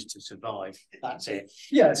job is to survive. That's it.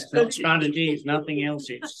 Yes. It's not strategy, it's nothing else,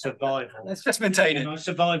 it's survival. Let's just maintain it. I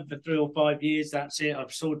survived for 3 or 5 years, that's it.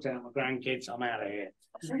 I've sorted out my grandkids, I'm out of here.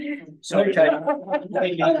 So, okay.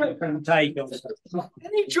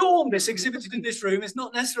 Any jaundice exhibited in this room is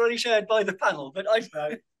not necessarily shared by the panel, but I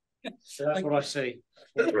know. So that's what I see.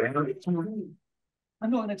 I'm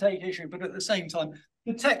not going to take issue, but at the same time,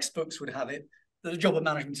 the textbooks would have it that the job of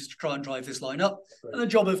management is to try and drive this line up, and the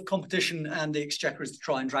job of competition and the exchequer is to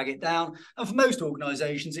try and drag it down. And for most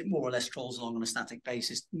organisations, it more or less trolls along on a static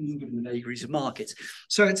basis, given the vagaries of markets.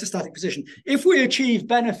 So it's a static position. If we achieve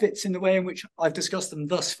benefits in the way in which I've discussed them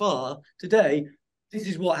thus far today, this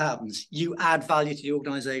is what happens. You add value to the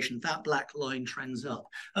organisation, that black line trends up.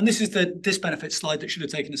 And this is the benefit slide that should have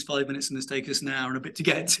taken us 5 minutes and has taken us an hour and a bit to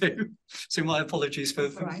get to. So my apologies for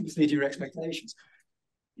misleading your expectations.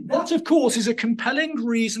 That, of course, is a compelling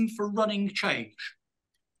reason for running change,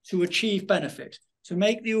 to achieve benefit, to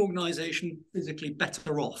make the organisation physically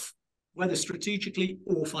better off, whether strategically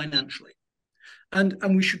or financially. And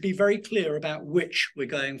we should be very clear about which we're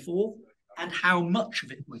going for and how much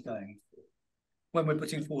of it we're going for when we're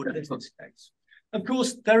putting forward a business case. Of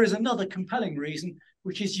course, there is another compelling reason,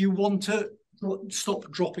 which is you want to stop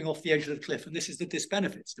dropping off the edge of the cliff. And this is the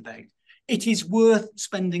disbenefits debate. It is worth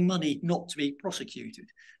spending money not to be prosecuted.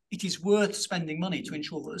 It is worth spending money to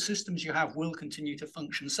ensure that the systems you have will continue to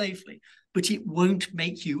function safely, but it won't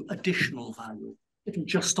make you additional value. It'll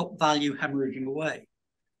just stop value hemorrhaging away.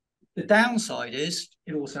 The downside is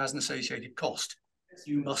it also has an associated cost.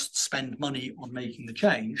 You must spend money on making the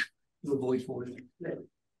change to avoid falling into the cliff.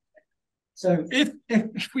 So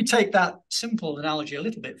if we take that simple analogy a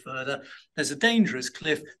little bit further, there's a dangerous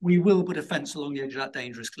cliff, we will put a fence along the edge of that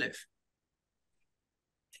dangerous cliff.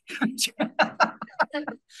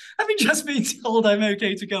 Having just been told I'm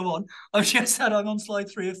okay to go on, I've just said I'm on slide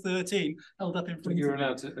 3 of 13, held up in front. You're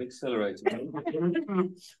allowed to accelerate.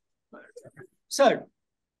 So,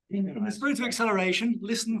 in the spirit of acceleration,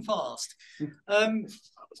 listen fast.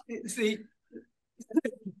 It's the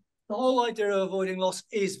whole idea of avoiding loss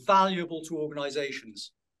is valuable to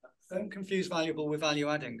organizations. Don't confuse valuable with value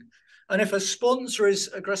adding. And if a sponsor is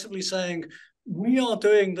aggressively saying, we are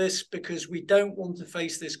doing this because we don't want to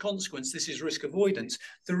face this consequence, this is risk avoidance,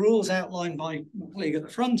 the rules outlined by my colleague at the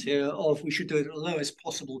front here of we should do it at the lowest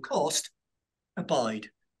possible cost abide.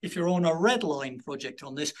 If you're on a red line project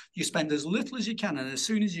on this, you spend as little as you can, and as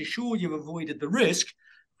soon as you're sure you've avoided the risk,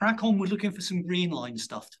 crack on with looking for some green line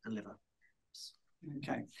stuff to deliver.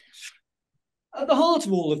 Okay. At the heart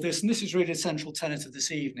of all of this, and this is really a central tenet of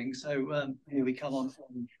this evening, so here we come on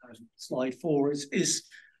slide 4, is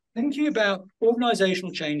thinking about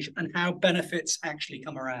organizational change and how benefits actually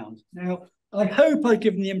come around. Now, I hope I've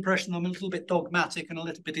given the impression I'm a little bit dogmatic and a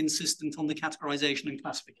little bit insistent on the categorization and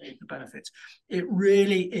classification of benefits. It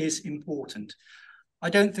really is important. I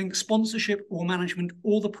don't think sponsorship or management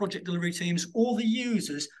or the project delivery teams or the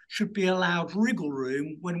users should be allowed wriggle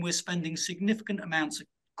room when we're spending significant amounts of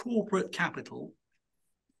corporate capital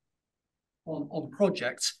on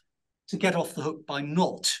projects to get off the hook by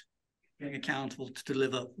not being accountable to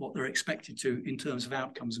deliver what they're expected to in terms of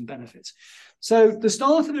outcomes and benefits. So the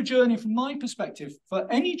start of the journey from my perspective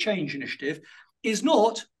for any change initiative is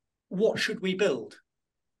not what should we build.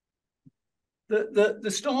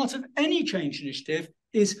 The start of any change initiative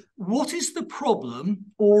is what is the problem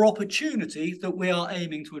or opportunity that we are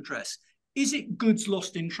aiming to address? Is it goods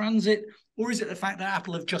lost in transit, or is it the fact that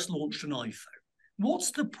Apple have just launched an iPhone?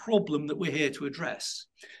 What's the problem that we're here to address?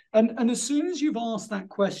 And as soon as you've asked that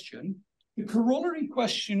question, the corollary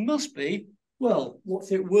question must be, well,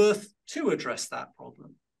 what's it worth to address that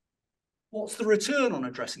problem? What's the return on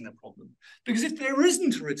addressing the problem? Because if there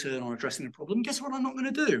isn't a return on addressing the problem, guess what I'm not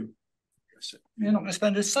going to do? You're not going to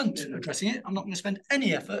spend a cent addressing it. I'm not going to spend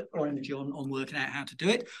any effort or energy on working out how to do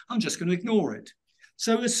it. I'm just going to ignore it.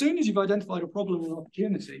 So as soon as you've identified a problem or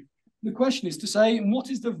opportunity, the question is to say, what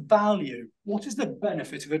is the value? What is the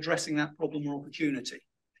benefit of addressing that problem or opportunity?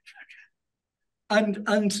 And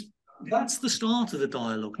that's the start of the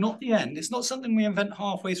dialogue, not the end. It's not something we invent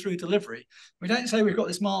halfway through delivery. We don't say we've got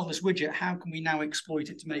this marvelous widget, how can we now exploit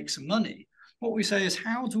it to make some money? What we say is,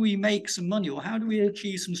 how do we make some money, or how do we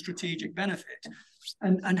achieve some strategic benefit?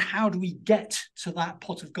 And how do we get to that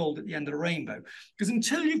pot of gold at the end of the rainbow? Because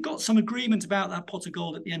until you've got some agreement about that pot of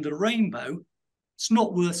gold at the end of the rainbow, it's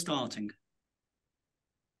not worth starting.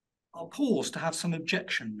 I'll pause to have some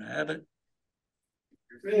objection there, but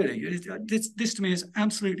really, this to me is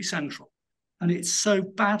absolutely central. And it's so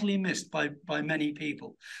badly missed by many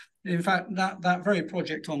people. In fact, that very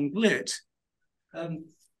project on GLIT,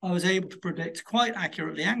 I was able to predict quite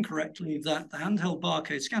accurately and correctly that the handheld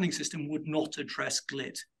barcode scanning system would not address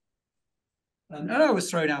GLIT. And I was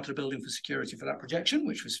thrown out of the building for security for that projection,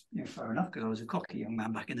 which was fair enough, because I was a cocky young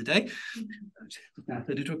man back in the day. Now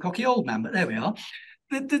turned into a cocky old man, but there we are.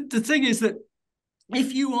 The thing is that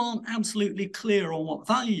if you aren't absolutely clear on what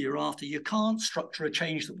value you're after, you can't structure a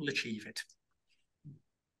change that will achieve it.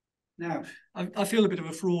 Now, I feel a bit of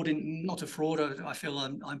a fraud not a fraud, I feel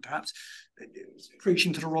I'm perhaps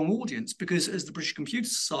preaching to the wrong audience, because as the British Computer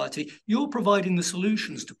Society, you're providing the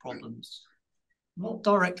solutions to problems, not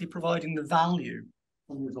directly providing the value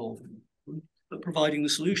on resolving them, but providing the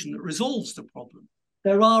solution that resolves the problem.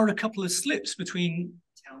 There are a couple of slips between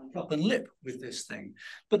cup and lip with this thing.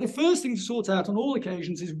 But the first thing to sort out on all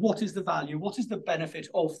occasions is, what is the value? What is the benefit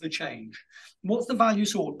of the change? What's the value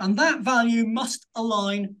sought? And that value must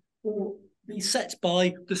align or be set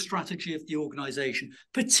by the strategy of the organization,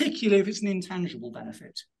 particularly if it's an intangible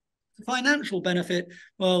benefit. The financial benefit,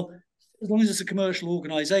 well, as long as it's a commercial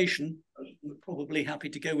organization, we're probably happy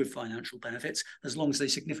to go with financial benefits as long as they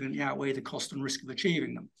significantly outweigh the cost and risk of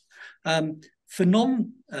achieving them. For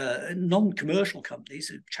non-commercial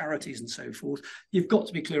companies, charities and so forth, you've got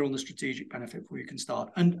to be clear on the strategic benefit before you can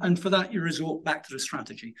start. And for that, you resort back to the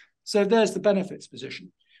strategy. So there's the benefits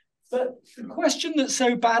position. But the question that's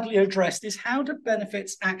so badly addressed is, how do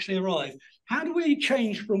benefits actually arrive? How do we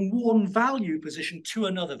change from one value position to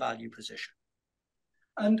another value position?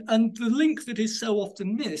 And the link that is so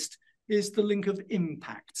often missed is the link of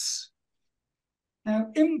impacts.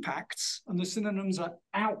 Now, impacts, and the synonyms are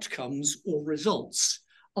outcomes or results,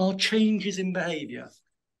 are changes in behavior.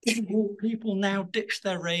 People now ditch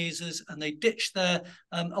their razors and they ditch their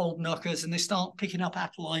old knockers, and they start picking up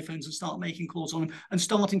Apple iPhones and start making calls on them and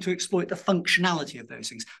starting to exploit the functionality of those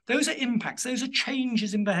things. Those are impacts. Those are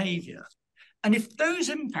changes in behavior. And if those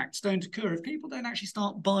impacts don't occur, if people don't actually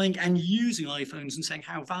start buying and using iPhones and saying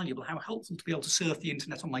how valuable, how helpful to be able to surf the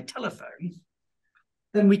internet on my telephone,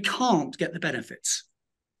 then we can't get the benefits.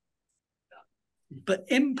 But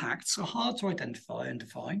impacts are hard to identify and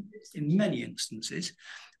define in many instances,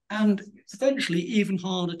 and potentially even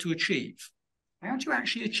harder to achieve. How do you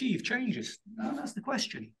actually achieve changes? No, that's the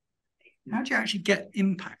question. How do you actually get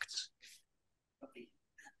impacts?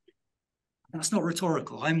 That's not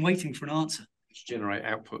rhetorical. I'm waiting for an answer. Generate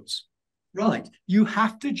outputs. Right. You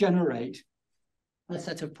have to generate a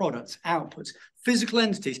set of products, outputs, physical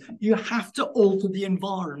entities. You have to alter the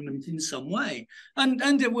environment in some way. And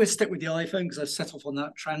we'll stick with the iPhone because I've set off on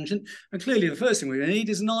that tangent. And clearly the first thing we're going to need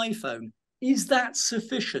is an iPhone. Is that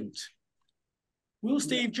sufficient? Will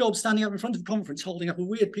Steve Jobs standing up in front of a conference holding up a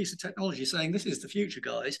weird piece of technology saying, this is the future,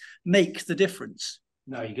 guys, make the difference?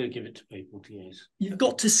 No, you've got to give it to people to use. You've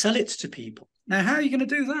got to sell it to people. Now, how are you going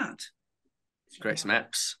to do that? Create some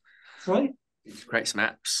apps. Right? Create some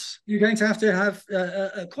apps. You're going to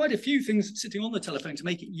have quite a few things sitting on the telephone to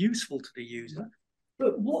make it useful to the user.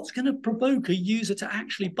 But what's going to provoke a user to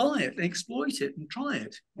actually buy it and exploit it and try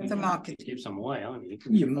it? The market. Give some away, aren't you?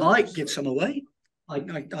 You might give some away. I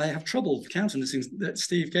have trouble counting the things that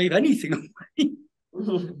Steve gave anything away.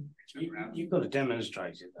 You've got to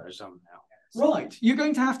demonstrate it though somehow. Right. You're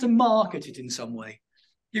going to have to market it in some way.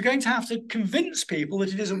 You're going to have to convince people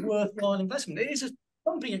that it is a worthwhile investment. It is a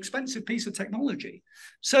something expensive piece of technology.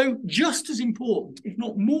 So just as important, if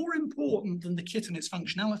not more important than the kit and its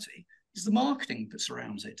functionality, is the marketing that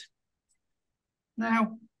surrounds it.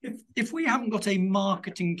 Now, if we haven't got a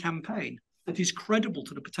marketing campaign that is credible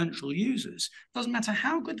to the potential users, doesn't matter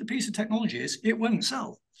how good the piece of technology is, it won't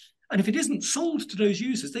sell. And if it isn't sold to those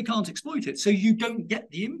users, they can't exploit it. So you don't get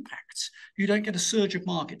the impacts. You don't get a surge of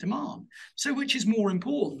market demand. So which is more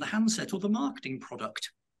important, the handset or the marketing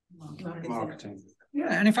product? Marketing.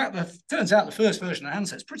 Yeah, and in fact, it turns out the first version of the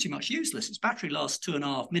handset is pretty much useless. Its battery lasts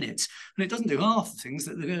 2.5 minutes, and it doesn't do half the things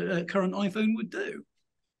that the current iPhone would do.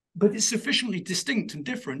 But it's sufficiently distinct and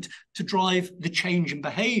different to drive the change in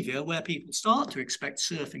behavior where people start to expect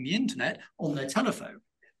surfing the internet on their telephone.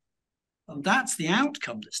 And that's the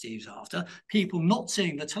outcome that Steve's after, people not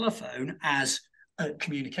seeing the telephone as a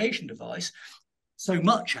communication device so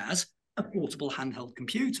much as a portable handheld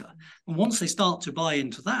computer. And once they start to buy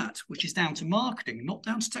into that, which is down to marketing, not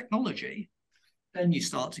down to technology, then you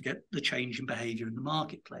start to get the change in behavior in the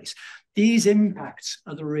marketplace. These impacts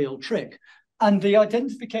are the real trick. And the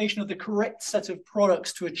identification of the correct set of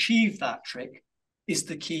products to achieve that trick is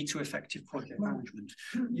the key to effective project management.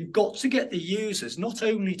 You've got to get the users not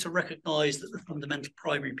only to recognize that the fundamental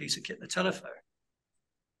primary piece of kit, the telephone,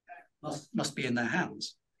 must be in their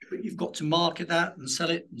hands, but you've got to market that and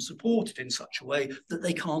sell it and support it in such a way that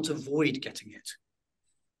they can't avoid getting it.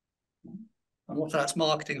 And what that's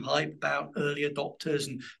marketing hype about early adopters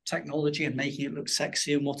and technology and making it look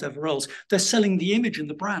sexy and whatever else, they're selling the image and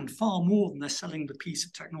the brand far more than they're selling the piece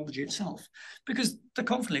of technology itself, because they're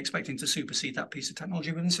confidently expecting to supersede that piece of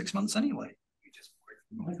technology within 6 months anyway.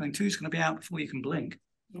 iPhone 2 is going to be out before you can blink.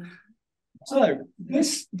 So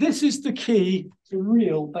this is the key to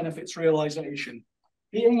real benefits realization.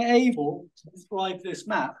 Being able to describe this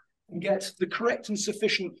map and get the correct and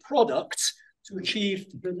sufficient products to achieve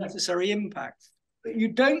the necessary impact. But you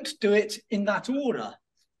don't do it in that order.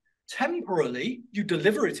 Temporarily, you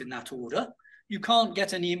deliver it in that order. You can't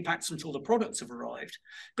get any impacts until the products have arrived.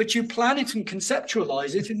 But you plan it and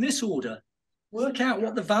conceptualize it in this order. Work out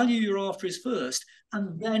what the value you're after is first,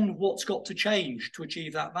 and then what's got to change to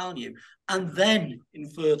achieve that value, and then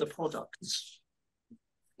infer the products.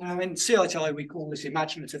 Now, in CITI, we call this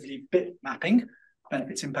imaginatively bit mapping,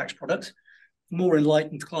 benefits, impacts, products. More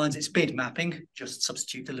enlightened clients, it's bid mapping, just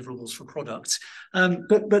substitute deliverables for products.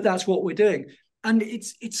 But that's what we're doing. And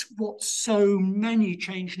it's what so many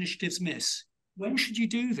change initiatives miss. When should you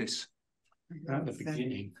do this? At the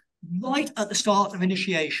beginning. Right at the start of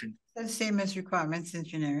initiation. The same as requirements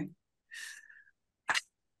engineering.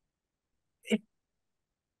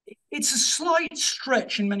 It's a slight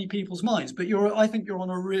stretch in many people's minds, but I think you're on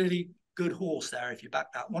a really good horse there if you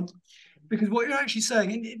back that one. Because what you're actually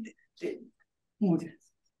saying,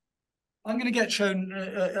 I'm going to get shown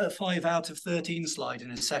a 5 out of 13 slide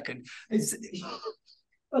in a second.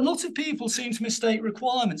 A lot of people seem to mistake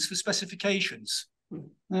requirements for specifications.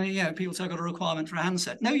 People say I've got a requirement for a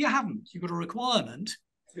handset. No, you haven't. You've got a requirement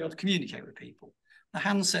to be able to communicate with people. The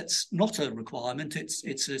handset's not a requirement,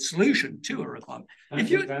 it's a solution to a requirement.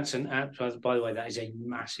 That's an app, by the way, that is a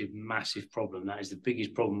massive, massive problem. That is the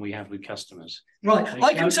biggest problem we have with customers. Right,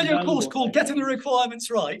 I can tell you a course called Getting the Requirements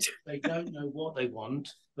Right. They don't know what they want,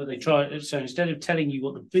 but they try. So instead of telling you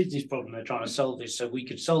what the business problem they're trying to solve is, so we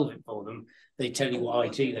could solve it for them, they tell you what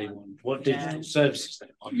IT they want, what digital services they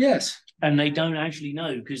want. Yes. And they don't actually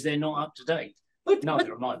know because they're not up to date.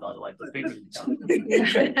 Neither am I, by the way, but this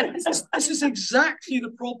is exactly the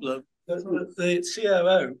problem that the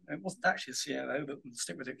COO, it wasn't actually the COO, but we'll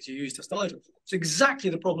stick with it because you used this title. It's exactly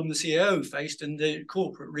the problem the COO faced in the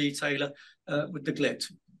corporate retailer with the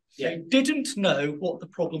glit. Yeah. They didn't know what the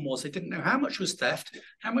problem was. They didn't know how much was theft,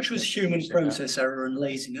 how much was human process error and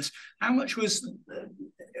laziness, how much was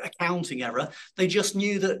accounting error. They just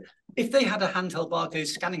knew that if they had a handheld barcode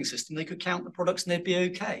scanning system, they could count the products and they'd be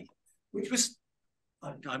okay, which was,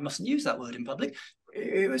 I mustn't use that word in public.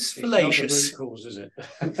 It was fallacious. It's not the root cause, is it?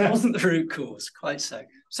 It wasn't the root cause, quite so.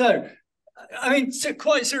 So, I mean,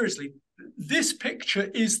 quite seriously, this picture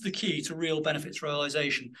is the key to real benefits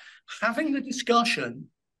realization. Having the discussion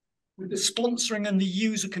with the sponsoring and the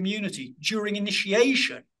user community during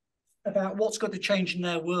initiation about what's got to change in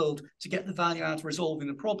their world to get the value out of resolving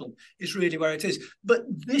the problem is really where it is. But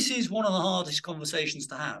this is one of the hardest conversations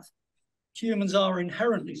to have. Humans are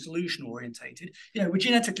inherently solution orientated. You know, we're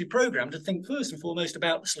genetically programmed to think first and foremost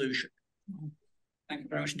about the solution. Thank you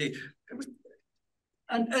very much indeed.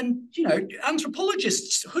 And you know,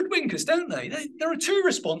 anthropologists hoodwink us, don't they? There are two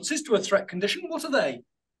responses to a threat condition. What are they?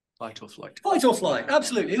 Fight or flight. Fight or flight,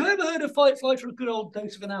 absolutely. Have you ever heard of fight, flight, or a good old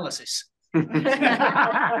dose of analysis? Is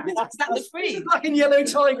that the free? Black and yellow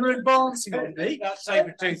tiger advancing on me. That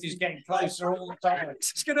saber tooth is getting closer all the time.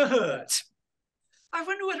 It's going to hurt. I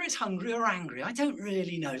wonder whether it's hungry or angry. I don't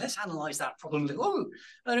really know. Let's analyse that problem a little. Oh,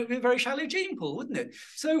 and it would be a very shallow gene pool, wouldn't it?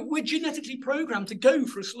 So we're genetically programmed to go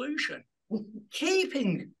for a solution.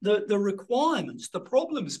 Keeping the requirements, the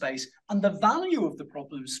problem space, and the value of the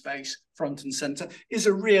problem space front and centre is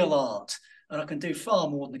a real art. And I can do far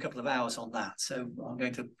more than a couple of hours on that. So I'm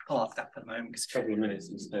going to park that for the moment. A couple of minutes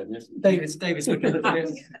instead, yes. David's looking at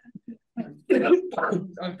this.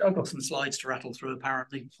 I've got some slides to rattle through,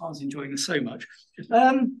 apparently. I was enjoying this so much.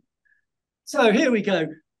 So here we go.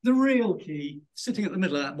 The real key, sitting at the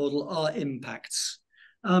middle of that model, are impacts.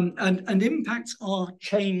 And impacts are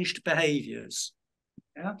changed behaviours.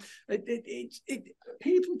 Yeah,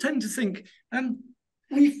 people tend to think,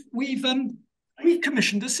 we've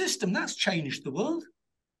commissioned a system that's changed the world.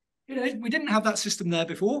 You know, we didn't have that system there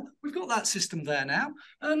before. We've got that system there now,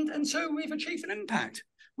 and so we've achieved an impact.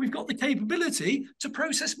 We've got the capability to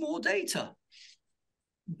process more data.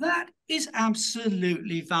 That is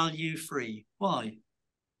absolutely value-free. Why?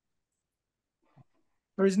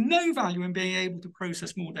 There is no value in being able to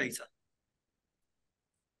process more data.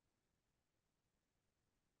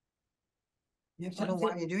 You have to know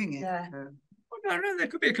why you're doing it. Yeah. Well, no, there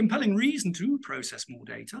could be a compelling reason to process more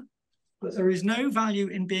data, but there is no value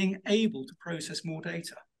in being able to process more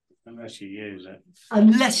data. Unless you use it.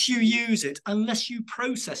 Unless you use it, unless you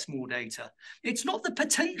process more data. It's not the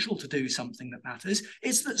potential to do something that matters,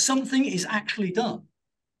 it's that something is actually done.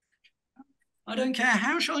 I don't care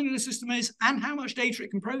how shiny the system is and how much data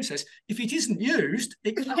it can process. If it isn't used,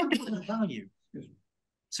 it can't have value.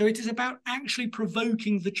 So it is about actually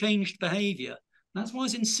provoking the changed behavior. That's why I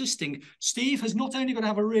was insisting Steve has not only got to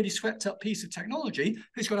have a really swept up piece of technology,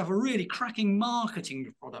 he's got to have a really cracking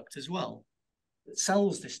marketing product as well that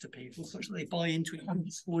sells this to people such that they buy into it and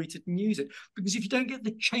exploit it and use it. Because if you don't get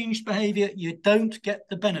the changed behavior, you don't get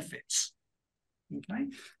the benefits. Okay,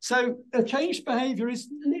 so a changed behavior is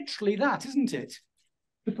literally that, isn't it?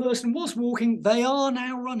 The person was walking, they are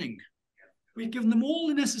now running. We've given them all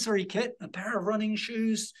the necessary kit, a pair of running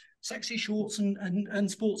shoes, sexy shorts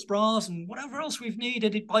and sports bras and whatever else we've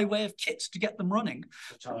needed by way of kits to get them running.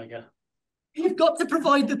 The tiger. You've got to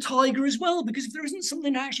provide the tiger as well, because if there isn't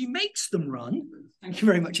something that actually makes them run, thank you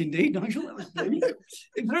very much indeed, Nigel, that was brilliant.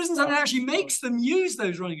 If there isn't something that actually makes them use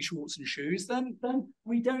those running shorts and shoes, then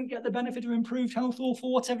we don't get the benefit of improved health, or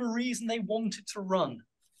for whatever reason they wanted to run.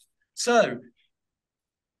 So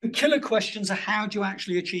the killer questions are how do you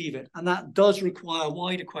actually achieve it? And that does require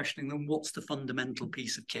wider questioning than what's the fundamental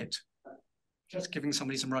piece of kit. Just giving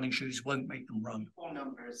somebody some running shoes won't make them run. Or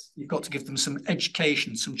numbers. You've got to give them some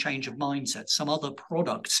education, some change of mindset, some other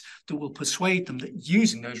products that will persuade them that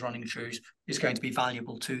using those running shoes is going to be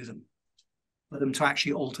valuable to them, for them to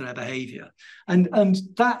actually alter their behavior. And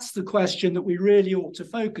that's the question that we really ought to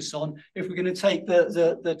focus on if we're going to take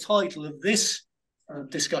the title of this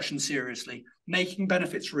discussion seriously. Making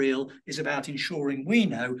benefits real is about ensuring we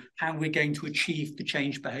know how we're going to achieve the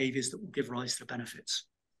change behaviours that will give rise to the benefits.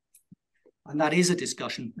 And that is a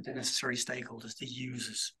discussion with the necessary stakeholders, the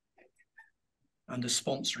users, and the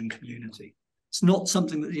sponsoring community. It's not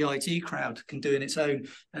something that the IT crowd can do in its own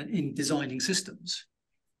in designing systems.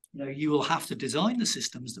 You know, you will have to design the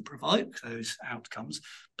systems that provide those outcomes,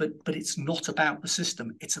 but it's not about the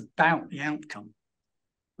system, it's about the outcome.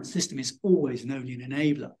 The system is always an only an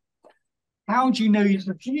enabler. How do you know you've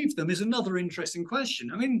achieved them is another interesting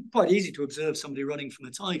question. I mean, quite easy to observe somebody running from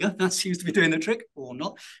a tiger. That seems to be doing the trick, or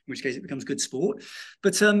not, in which case it becomes good sport.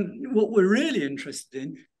 But what we're really interested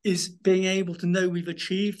in is being able to know we've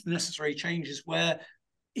achieved the necessary changes where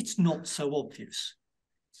it's not so obvious.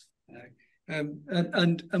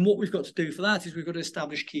 And what we've got to do for that is we've got to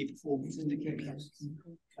establish key performance indicators.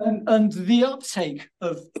 And the uptake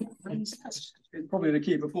of is probably the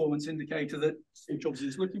key performance indicator that Steve Jobs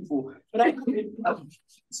is looking for. But actually,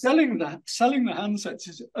 selling the handsets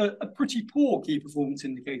is a pretty poor key performance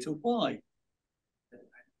indicator. Why?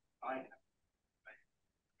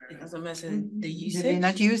 Because of the usage. They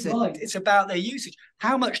not use it. Right, it's about their usage.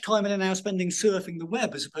 How much time are they now spending surfing the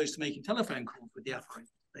web as opposed to making telephone calls with the apparatus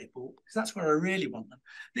they bought? Because that's where I really want them.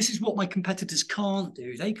 This is what my competitors can't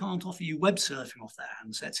do. They can't offer you web surfing off their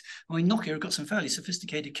handsets. I mean, Nokia have got some fairly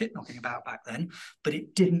sophisticated kit knocking about back then, but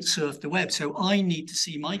it didn't surf the web. So I need to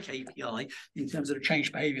see my KPI in terms of the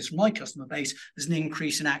change behaviors from my customer base as an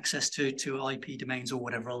increase in access to IP domains or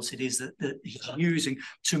whatever else it is that he's using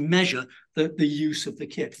to measure the use of the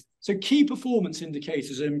kit. So key performance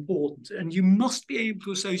indicators are important, and you must be able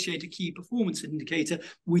to associate a key performance indicator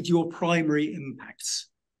with your primary impacts.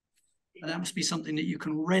 And that must be something that you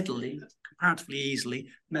can readily, comparatively easily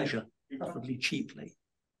measure, preferably cheaply.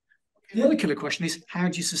 The other killer question is, how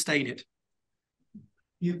do you sustain it?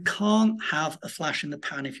 You can't have a flash in the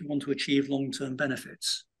pan if you want to achieve long-term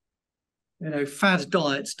benefits. You know, fad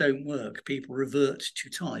diets don't work. People revert to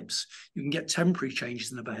types. You can get temporary changes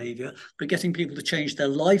in the behavior, but getting people to change their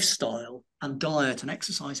lifestyle and diet and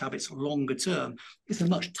exercise habits longer term is a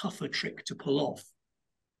much tougher trick to pull off.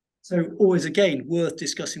 So always, again, worth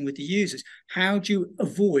discussing with the users. How do you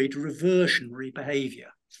avoid reversionary behavior?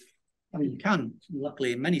 I mean, you can,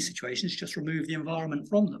 luckily, in many situations, just remove the environment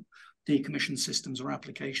from them. Decommission systems or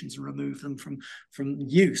applications and remove them from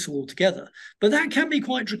use altogether. But that can be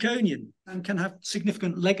quite draconian and can have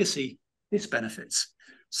significant legacy disbenefits.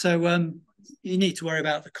 So you need to worry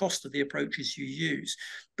about the cost of the approaches you use.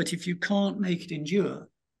 But if you can't make it endure,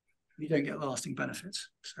 you don't get lasting benefits.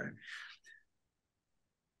 So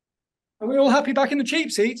are we all happy back in the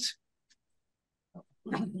cheap seats?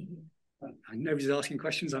 Nobody's asking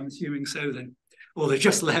questions, I'm assuming so then. Or they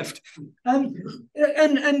just left. And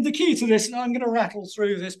the key to this, and I'm going to rattle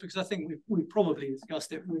through this because I think we've probably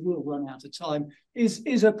discussed it, we will run out of time,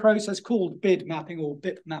 is a process called bid mapping or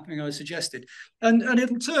BIP mapping I suggested. And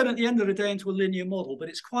it'll turn at the end of the day into a linear model, but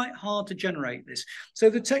it's quite hard to generate this. So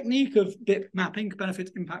the technique of BIP mapping, benefit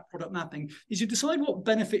impact product mapping, is you decide what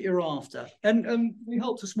benefit you're after. And we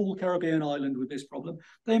helped a small Caribbean island with this problem.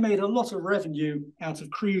 They made a lot of revenue out of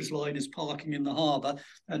cruise liners parking in the harbour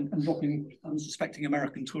and dropping unsuspecting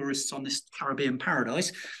American tourists on this Caribbean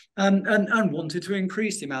paradise, and wanted to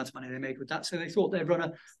increase the amount of money they made with that. So they thought they'd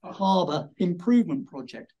run a harbour improvement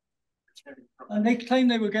project. And they claimed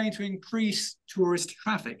they were going to increase tourist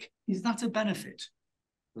traffic. Is that a benefit?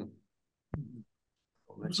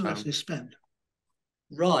 What's the actually spend?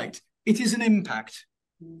 Right. It is an impact.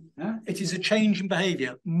 Yeah? It is a change in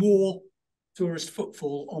behaviour. More tourist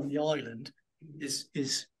footfall on the island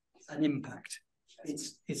is an impact.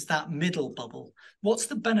 It's that middle bubble. What's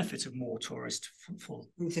the benefit of more tourist footfall?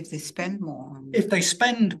 If they spend more. If they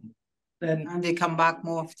spend, then... And they come back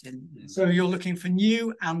more often. So you're looking for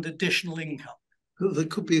new and additional income. There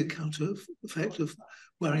could be a counter effect of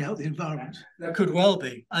wearing out the environment. There could well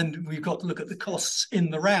be. And we've got to look at the costs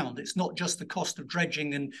in the round. It's not just the cost of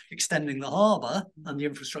dredging and extending the harbour and the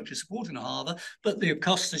infrastructure supporting the harbour, but the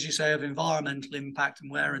costs, as you say, of environmental impact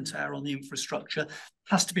and wear and tear on the infrastructure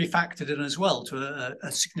has to be factored in as well to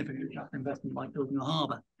a significant investment like building a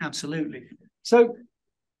harbour. Absolutely. So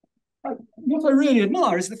what I really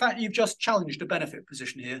admire is the fact that you've just challenged a benefit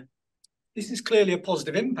position here. This is clearly a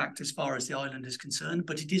positive impact as far as the island is concerned,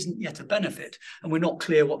 but it isn't yet a benefit, and we're not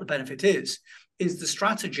clear what the benefit is. Is the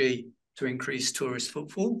strategy to increase tourist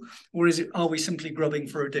footfall, or are we simply grubbing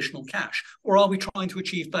for additional cash, or are we trying to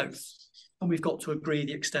achieve both? And we've got to agree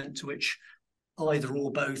the extent to which either or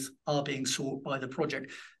both are being sought by the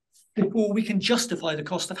project before we can justify the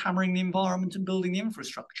cost of hammering the environment and building the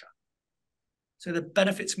infrastructure. So the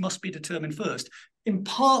benefits must be determined first, in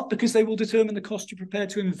part because they will determine the cost you're prepared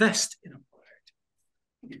to invest in a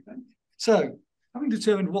project. Okay. So having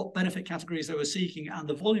determined what benefit categories they were seeking and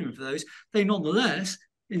the volume of those, they nonetheless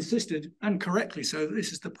insisted, and correctly so, that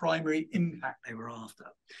this is the primary impact they were after.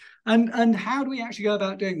 And how do we actually go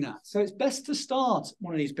about doing that? So it's best to start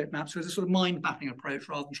one of these bitmaps with a sort of mind mapping approach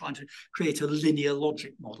rather than trying to create a linear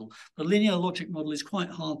logic model. The linear logic model is quite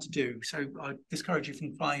hard to do. So I discourage you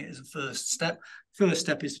from trying it as a first step. First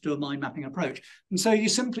step is to do a mind mapping approach. And so you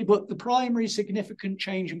simply put the primary significant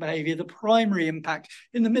change in behavior, the primary impact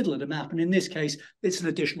in the middle of the map. And in this case, it's an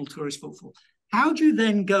additional tourist footfall. How do you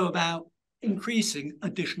then go about increasing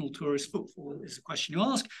additional tourist footfall is the question you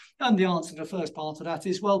ask. And the answer to the first part of that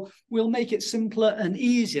is, well, we'll make it simpler and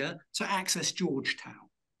easier to access Georgetown,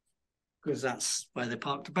 because that's where they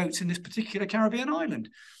park the boats in this particular Caribbean island.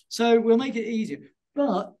 So we'll make it easier.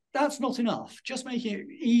 But that's not enough. Just making it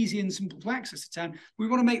easy and simple to access the town. We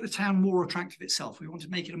want to make the town more attractive itself. We want to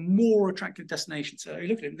make it a more attractive destination. So you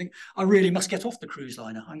look at it and think, I really must get off the cruise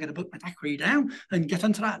liner. I'm going to book my daiquiri down and get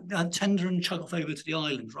onto that tender and chug off over to the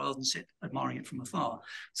island rather than sit admiring it from afar.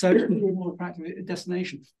 So it's a more attractive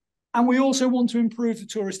destination. And we also want to improve the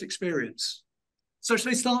tourist experience. So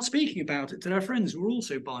they start speaking about it to their friends who are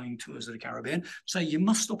also buying tours of the Caribbean. Say, you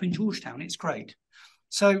must stop in Georgetown. It's great.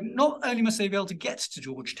 So not only must they be able to get to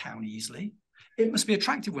Georgetown easily, it must be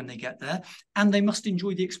attractive when they get there, and they must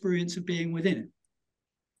enjoy the experience of being within it.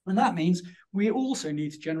 And that means we also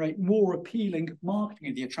need to generate more appealing marketing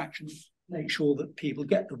of the attraction, make sure that people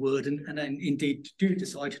get the word and then indeed do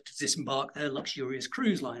decide to disembark their luxurious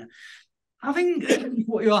cruise liner. Having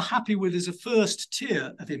what you are happy with as a first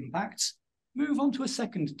tier of impacts, move on to a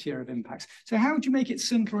second tier of impacts. So how would you make it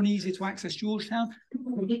simpler and easier to access Georgetown?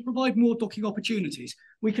 Provide more docking opportunities.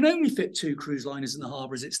 We can only fit 2 cruise liners in the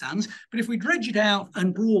harbour as it stands, but if we dredge it out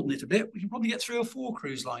and broaden it a bit, we can probably get 3 or 4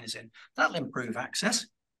 cruise liners in. That'll improve access.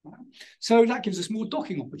 So that gives us more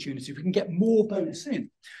docking opportunities. We can get more boats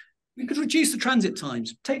in. We could reduce the transit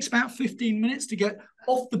times. It takes about 15 minutes to get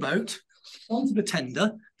off the boat onto the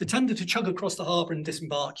tender to chug across the harbour and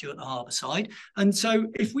disembark you at the harbour side. And so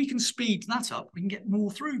if we can speed that up, we can get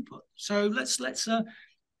more throughput. So let's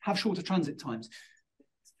have shorter transit times.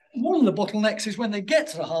 One of the bottlenecks is when they get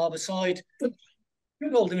to the harbour side,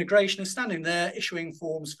 good old immigration is standing there issuing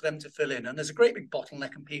forms for them to fill in. And there's a great big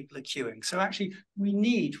bottleneck and people are queuing. So actually we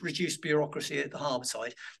need reduced bureaucracy at the harbour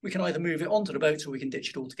side. We can either move it onto the boats or we can ditch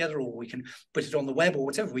it altogether, or we can put it on the web, or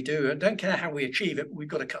whatever we do. I don't care how we achieve it, we've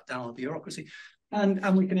got to cut down on the bureaucracy.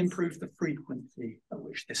 And we can improve the frequency at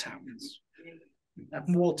which this happens. Have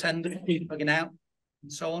more tender, people plugging out,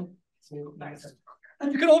 and so on.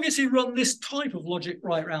 And you can obviously run this type of logic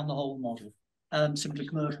right around the whole model. Simply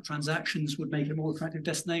commercial transactions would make it a more attractive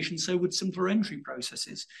destination, so would simpler entry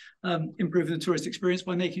processes. Improving the tourist experience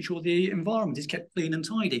by making sure the environment is kept clean and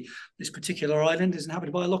tidy. This particular island is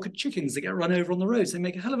inhabited by a lot of chickens that get run over on the roads. They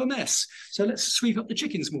make a hell of a mess. So let's sweep up the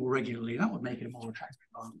chickens more regularly. That would make it a more attractive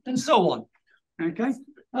environment, and so on. Okay,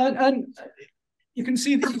 and you can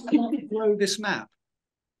see that you can't grow this map.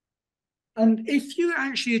 And if you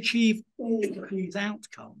actually achieve all of these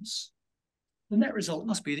outcomes, the net result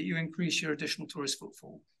must be that you increase your additional tourist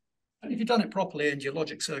footfall. And if you've done it properly and your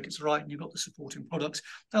logic circuits are right and you've got the supporting products,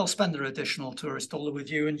 they'll spend their additional tourist dollar with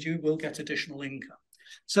you and you will get additional income.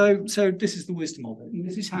 So this is the wisdom of it. And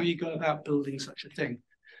this is how you go about building such a thing.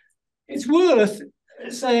 It's worth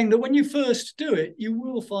saying that when you first do it, you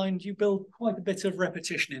will find you build quite a bit of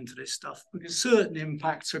repetition into this stuff, because certain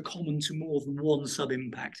impacts are common to more than one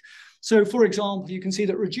sub-impact. So, for example, you can see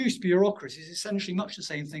that reduced bureaucracy is essentially much the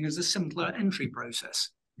same thing as a simpler entry process.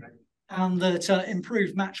 Right. And that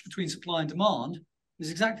improved match between supply and demand is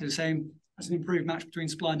exactly the same as an improved match between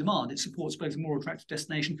supply and demand. It supports both a more attractive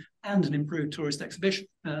destination and an improved tourist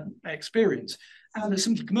experience. And the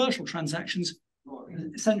simply commercial transactions,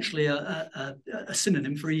 essentially a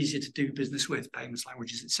synonym for easier to do business with, payments,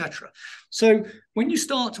 languages, etc. So when you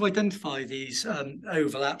start to identify these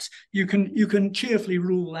overlaps, you can cheerfully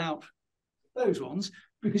rule out those ones,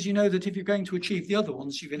 because you know that if you're going to achieve the other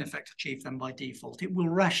ones, you've in effect achieved them by default. It will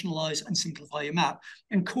rationalize and simplify your map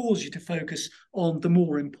and cause you to focus on the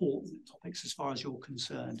more important topics as far as you're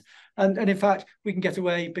concerned. And in fact, we can get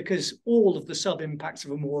away, because all of the sub-impacts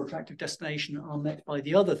of a more attractive destination are met by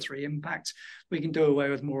the other 3 impacts. We can do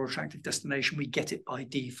away with more attractive destination. We get it by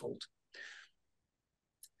default.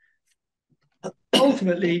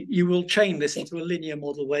 Ultimately, you will chain this into a linear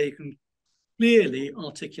model where you can clearly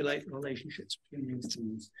articulate the relationships between these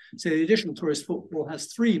things. So the additional tourist footfall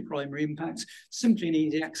has 3 primary impacts: simply and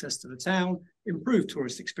easy access to the town, improved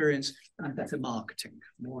tourist experience, and better marketing,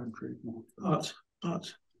 more improved marketing.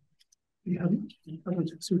 But We haven't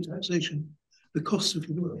covered through taxation the cost of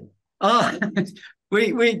the work.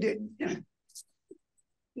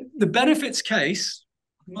 The benefits case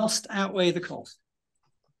must outweigh the cost.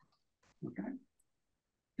 Okay.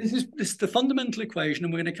 This is the fundamental equation,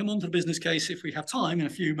 and we're going to come on to the business case if we have time in a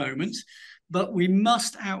few moments, but we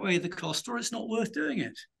must outweigh the cost or it's not worth doing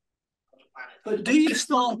it. But do you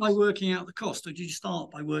start by working out the cost, or do you start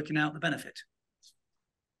by working out the benefit?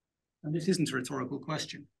 And this isn't a rhetorical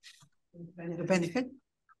question. The benefit?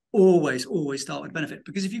 Always start with benefit,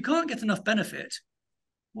 because if you can't get enough benefit,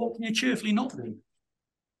 what can you cheerfully not do?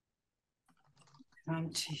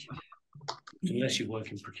 Unless you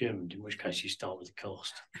work in procurement, in which case you start with the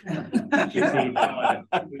cost,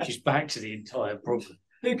 which is back to the entire problem.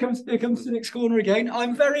 Here comes the next corner again.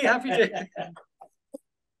 I'm very happy to.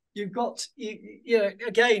 You've got,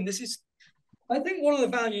 again, this is, I think one of the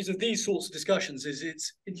values of these sorts of discussions is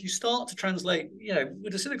if you start to translate,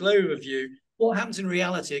 with a cynical overview, what happens in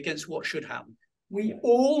reality against what should happen. We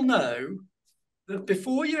all know that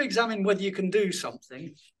before you examine whether you can do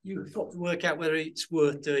something, you've got to work out whether it's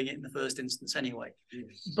worth doing it in the first instance anyway.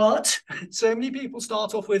 Yes. But so many people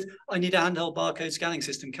start off with, I need a handheld barcode scanning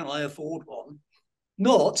system. Can I afford one?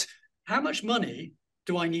 Not, how much money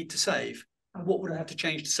do I need to save? And what would I have to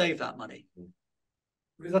change to save that money?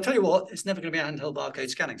 Because I'll tell you what, it's never going to be a handheld barcode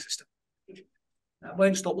scanning system. That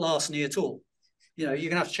won't stop larceny at all. You're going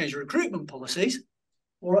to have to change your recruitment policies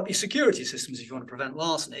or up your security systems if you want to prevent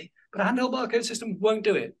larceny. But a handheld barcode system won't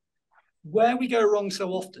do it. Where we go wrong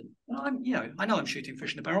so often, and I know I'm shooting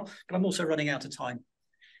fish in a barrel, but I'm also running out of time.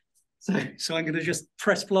 So I'm going to just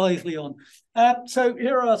press blithely on. So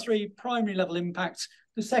here are our three primary level impacts.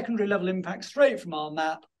 The secondary level impacts straight from our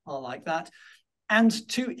map are like that. And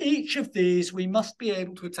to each of these, we must be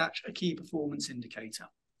able to attach a key performance indicator.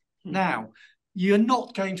 Now, you're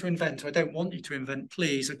not going to invent, I don't want you to invent,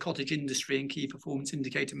 please, a cottage industry and key performance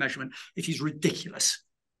indicator measurement. It is ridiculous.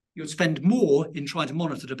 You'll spend more in trying to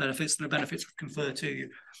monitor the benefits than the benefits would confer to you.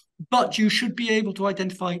 But you should be able to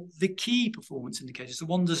identify the key performance indicators, the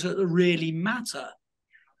ones that really matter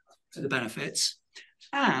to the benefits.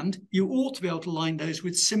 And you ought to be able to align those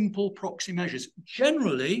with simple proxy measures.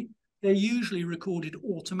 Generally, they're usually recorded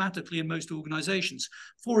automatically in most organisations.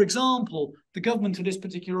 For example, the government of this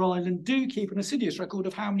particular island do keep an assiduous record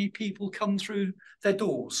of how many people come through their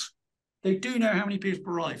doors. They do know how many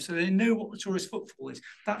people arrive, so they know what the tourist footfall is.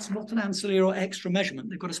 That's not an ancillary or extra measurement.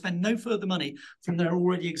 They've got to spend no further money from their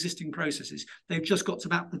already existing processes. They've just got to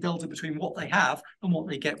map the delta between what they have and what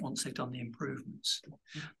they get once they've done the improvements.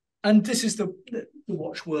 And this is the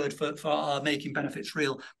watchword for our making benefits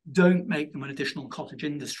real. Don't make them an additional cottage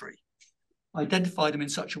industry. Identify them in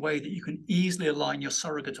such a way that you can easily align your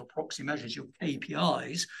surrogate or proxy measures, your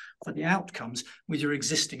KPIs, for the outcomes with your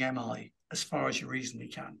existing MI as far as you reasonably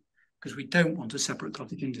can, because we don't want a separate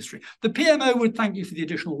cottage industry. The PMO would thank you for the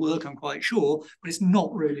additional work, I'm quite sure, but it's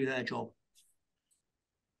not really their job.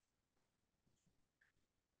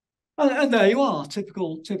 And there you are,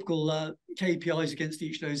 typical KPIs against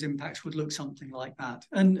each of those impacts would look something like that.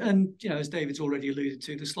 And as David's already alluded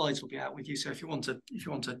to, the slides will be out with you. So if you want to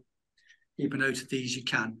keep a note of these, you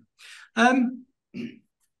can.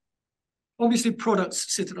 Obviously,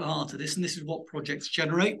 products sit at the heart of this, and this is what projects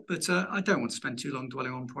generate, but I don't want to spend too long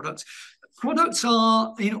dwelling on products. Products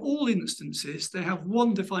are, in all instances, they have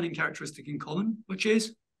one defining characteristic in common, which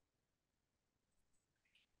is?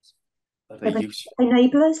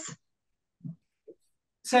 Enablers.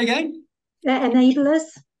 Say again? They're enablers.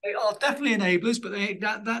 They are definitely enablers, but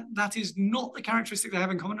that is not the characteristic they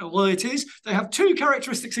have in common. Well, it is. They have two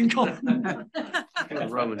characteristics in common.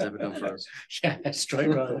 Romans ever done for us. Yeah, straight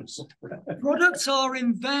Romans. Products are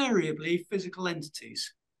invariably physical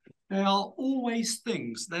entities. They are always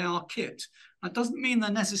things. They are kit. That doesn't mean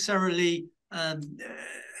they're necessarily,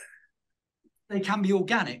 they can be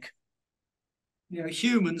organic.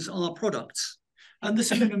 Humans are products. And the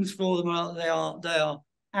synonyms for them are, they are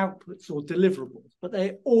outputs or deliverables, but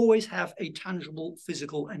they always have a tangible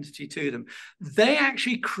physical entity to them. They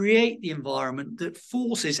actually create the environment that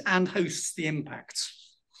forces and hosts the impacts.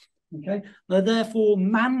 Okay, they're therefore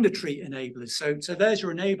mandatory enablers. So there's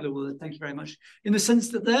your enabler word, thank you very much, in the sense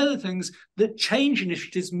that they're the things that change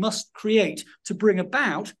initiatives must create to bring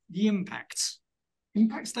about the impacts.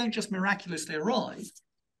 Impacts don't just miraculously arrive.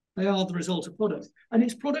 They are the result of products. And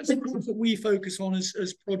it's products that we focus on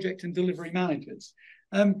as project and delivery managers.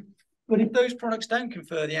 But if those products don't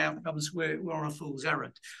confer the outcomes, we're on a fool's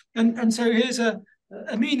errand. And so here's a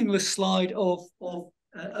meaningless slide of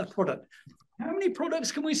a product. How many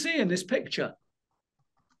products can we see in this picture?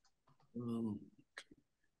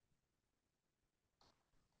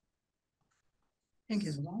 think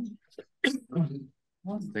it's one.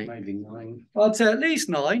 Maybe 9. I'd say at least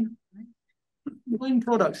 9. 9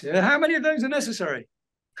 products here. How many of those are necessary?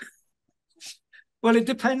 Well, it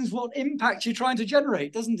depends what impact you're trying to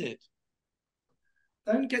generate, doesn't it?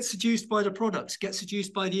 Don't get seduced by the products, get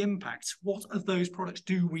seduced by the impacts. What of those products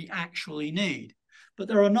do we actually need? But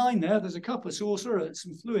there are 9 there. There's a cup, a saucer,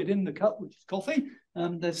 some fluid in the cup, which is coffee.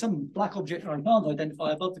 There's some black object I can't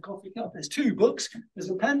identify above the coffee cup. There's 2 books, there's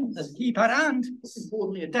a pen, there's a keypad, and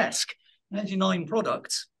importantly, a desk. There's your 9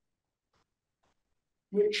 products.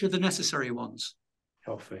 Which are the necessary ones?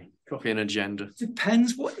 Coffee and agenda.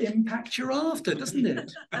 Depends what impact you're after, doesn't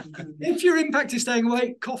it? If your impact is staying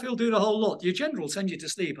awake, coffee will do the whole lot. Your agenda will send you to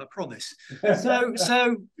sleep, I promise.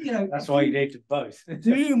 So you know, that's why you need both.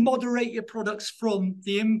 Do moderate your products from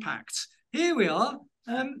the impacts. Here we are.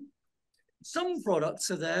 Some products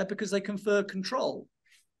are there because they confer control.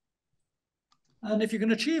 And if you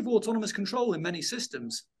can achieve autonomous control in many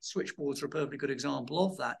systems, switchboards are a perfectly good example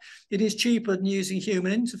of that. It is cheaper than using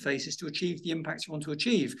human interfaces to achieve the impacts you want to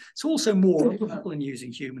achieve. It's also more ethical than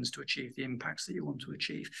using humans to achieve the impacts that you want to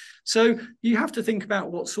achieve. So you have to think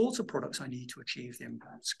about what sorts of products I need to achieve the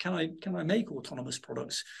impacts. Can I make autonomous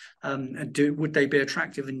products? And would they be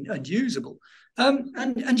attractive and usable?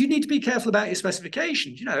 And you need to be careful about your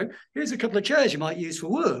specifications. You know, here's a couple of chairs you might use for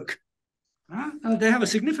work. They have a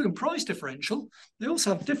significant price differential. They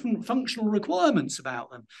also have different functional requirements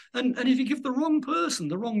about them. And if you give the wrong person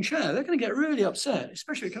the wrong chair, they're going to get really upset,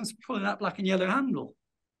 especially when it comes to pulling that black and yellow handle.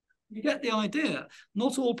 You get the idea.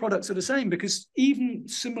 Not all products are the same because even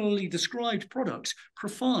similarly described products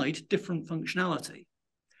provide different functionality.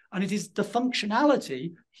 And it is the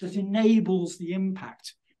functionality that enables the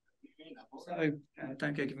impact. So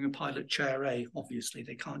don't go giving a pilot chair A, obviously,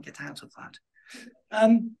 they can't get out of that.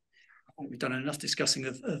 We've done enough discussing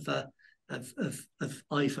of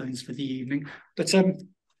iPhones for the evening, but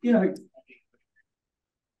you know,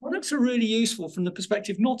 products are really useful from the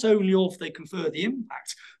perspective not only of they confer the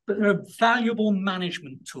impact, but they're a valuable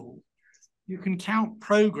management tool. You can count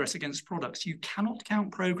progress against products. You cannot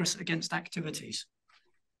count progress against activities.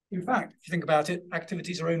 In fact, if you think about it,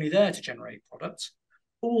 activities are only there to generate products.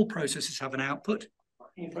 All processes have an output.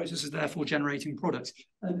 All processes therefore generating products.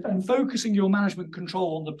 And focusing your management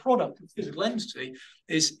control on the product of the physical entity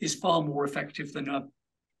is far more effective than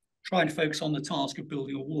trying to focus on the task of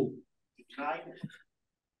building a wall.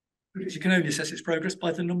 Because you can only assess its progress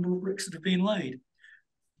by the number of bricks that have been laid.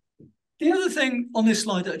 The other thing on this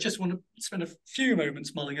slide that I just want to spend a few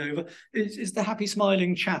moments mulling over is the happy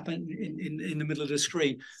smiling chap in the middle of the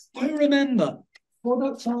screen. Do remember,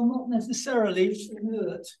 products are not necessarily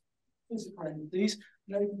inert physical entities.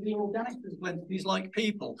 They can be organic physical entities like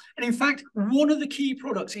people. And in fact, one of the key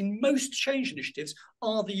products in most change initiatives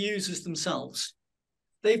are the users themselves.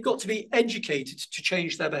 They've got to be educated to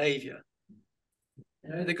change their behavior. You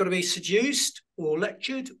know, they've got to be seduced or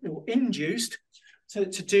lectured or induced to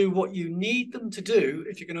do what you need them to do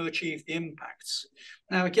if you're going to achieve the impacts.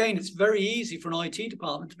 Now, again, it's very easy for an IT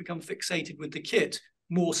department to become fixated with the kit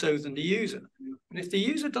more so than the user. And if the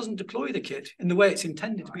user doesn't deploy the kit in the way it's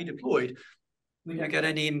intended to be deployed, we don't get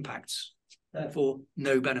any impacts, therefore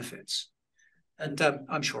no benefits. And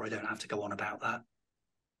I'm sure I don't have to go on about that.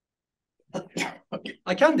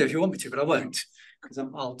 I can do if you want me to, but I won't, because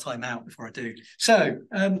I'll time out before I do. So,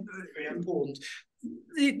 very important.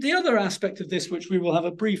 The other aspect of this, which we will have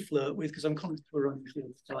a brief flirt with, because I'm conscious we're running short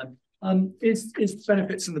of time, is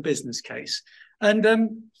benefits in the business case. And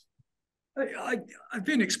I've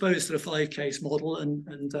been exposed to the 5-case model,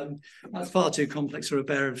 and that's far too complex for a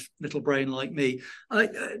bear of little brain like me.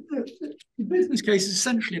 The business case is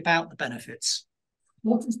essentially about the benefits.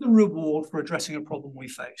 What is the reward for addressing a problem we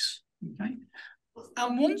face? Okay.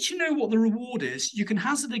 And once you know what the reward is, you can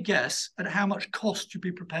hazard a guess at how much cost you'd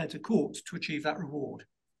be prepared to court to achieve that reward.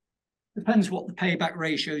 Depends what the payback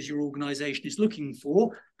ratios your organisation is looking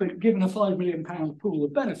for, but given a £5 million pool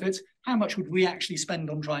of benefits, how much would we actually spend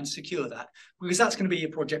on trying to secure that? Because that's going to be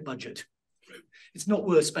your project budget. It's not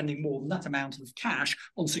worth spending more than that amount of cash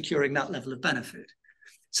on securing that level of benefit.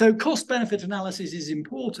 So cost-benefit analysis is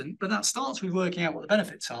important, but that starts with working out what the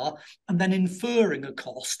benefits are and then inferring a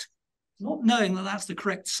cost, not knowing that that's the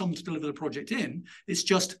correct sum to deliver the project in. It's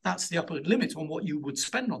just that's the upper limit on what you would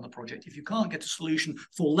spend on the project. If you can't get a solution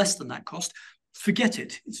for less than that cost, forget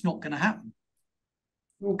it. It's not going to happen.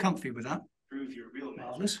 We're all comfy with that. Prove your real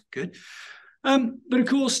marvelous. Good. But of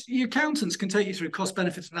course, the accountants can take you through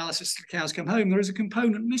cost-benefit analysis till the cows come home. There is a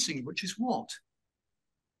component missing, which is what?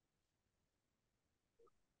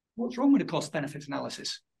 What's wrong with a cost-benefit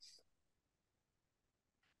analysis?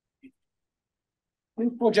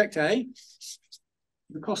 In project A,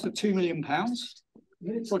 the cost of £2 million,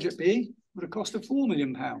 Project B with a cost of £4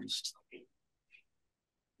 million.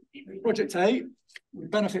 Project A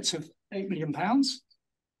with benefits of £8 million.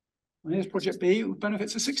 And here's Project B with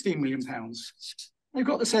benefits of £16 million. They've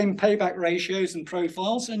got the same payback ratios and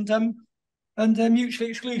profiles, and they're mutually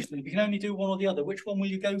exclusive. You can only do one or the other. Which one will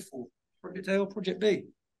you go for? Project A or Project B?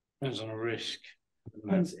 Depends on a risk.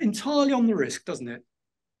 Depends entirely on the risk, doesn't it?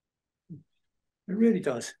 It really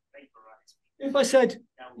does. If I said,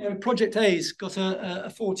 you know, Project A's got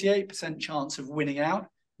a 48% chance of winning out,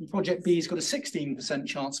 and Project B's got a 16%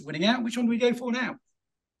 chance of winning out, which one do we go for now?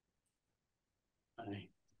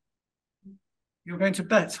 You're going to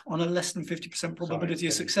bet on a less than 50% probability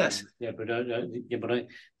of success. Yeah, but the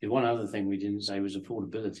one other thing we didn't say was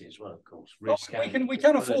affordability as well, of course. Risk we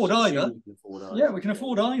can afford either. Yeah, we can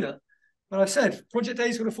afford either. But I said Project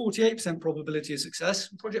A's got a 48% probability of success.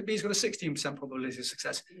 Project B's got a 16% probability of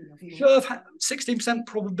success. Sure, 16%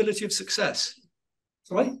 probability of success.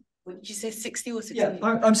 Sorry? What did you say, 60 or 60? Yeah,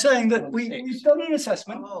 I'm saying that we've done an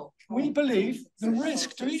assessment. We believe the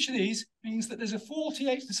risk to each of these means that there's a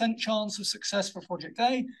 48% chance of success for Project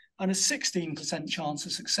A and a 16% chance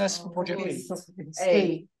of success for Project B.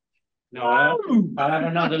 A. No, I'll have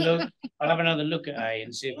another look. I'll have another look at A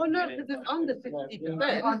and see if. Oh no, because it's under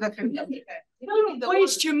 50%. Under 50%. Don't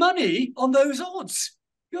waste your money on those odds.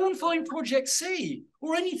 Go and find Project C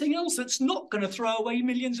or anything else that's not going to throw away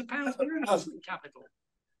millions of pounds of investment capital.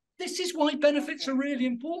 This is why benefits are really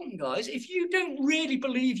important, guys. If you don't really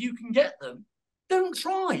believe you can get them, don't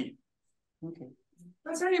try. Okay.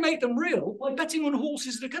 That's how you make them real, by betting on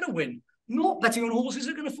horses that are going to win, not betting on horses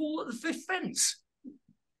that are going to fall at the fifth fence.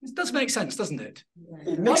 It does make sense, doesn't it?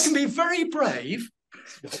 I can be very brave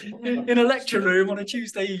in a lecture room on a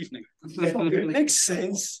Tuesday evening. It makes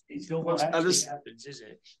sense. It's not what actually happens, is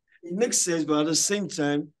it? It makes sense, but at the same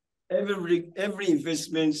time, every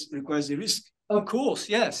investment requires a risk. Of course,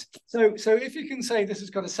 yes. So if you can say this has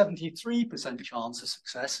got a 73% chance of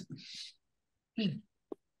success,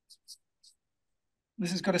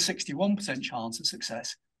 this has got a 61% chance of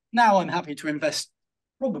success. Now I'm happy to invest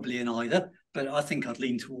probably in either, but I think I'd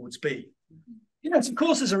lean towards B. Yes, of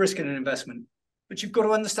course there's a risk in an investment, but you've got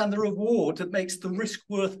to understand the reward that makes the risk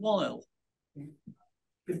worthwhile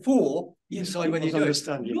before you decide whether you do it,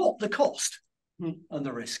 not the cost and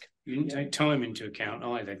the risk. You didn't take time into account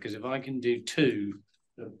either, because if I can do 2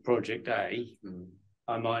 of Project A,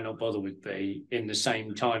 I might not bother with B in the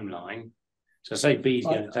same timeline. So say B's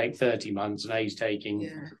going to take 30 months and A's taking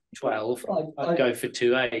 12. I'd go for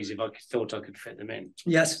 2 A's if I thought I could fit them in.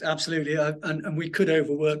 Yes, absolutely. And we could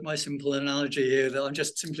overwork my simple analogy here that I'm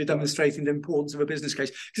just simply demonstrating the importance of a business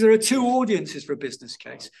case, because there are 2 audiences for a business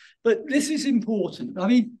case. But this is important. I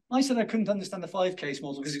mean, I said I couldn't understand the 5 case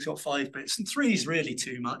model because it's got 5 bits, and 3 is really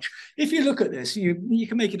too much. If you look at this, you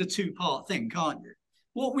can make it a 2-part thing, can't you?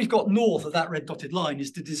 What we've got north of that red dotted line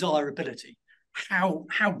is the desirability. How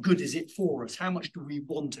good is it for us? How much do we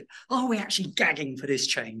want it? Are we actually gagging for this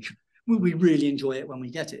change? Will we really enjoy it when we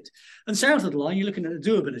get it? And south of the line, you're looking at the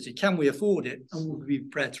doability. Can we afford it? And will we be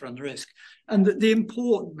prepared to run the risk? And the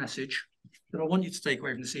important message that I want you to take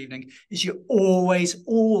away from this evening is you always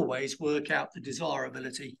work out the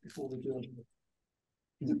desirability before the doability.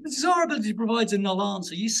 The desirability provides a null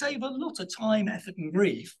answer. You save a lot of time, effort, and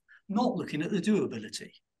grief not looking at the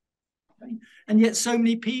doability. And yet so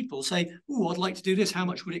many people say, oh, I'd like to do this. How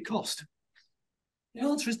much would it cost? The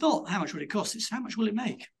answer is not how much would it cost. It's how much will it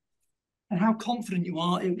make? And how confident you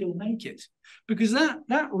are it will make it. Because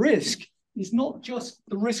that risk is not just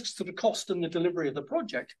the risks to the cost and the delivery of the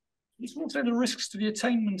project. It's also the risks to the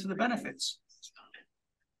attainment of the benefits.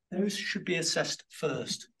 Those should be assessed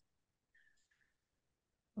first.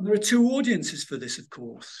 And there are 2 audiences for this, of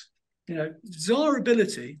course. You know,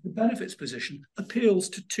 desirability, the benefits position, appeals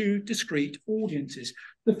to 2 discrete audiences.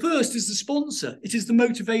 The first is the sponsor. It is the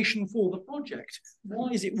motivation for the project. Why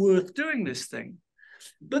is it worth doing this thing?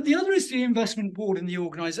 But the other is the investment board in the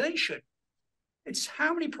organisation. It's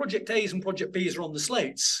how many Project A's and Project B's are on the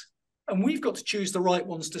slates. And we've got to choose the right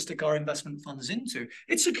ones to stick our investment funds into.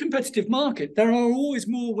 It's a competitive market. There are always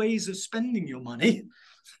more ways of spending your money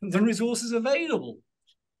than resources available.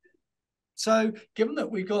 So given that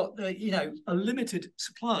we've got a limited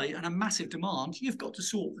supply and a massive demand, you've got to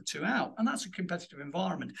sort the 2 out. And that's a competitive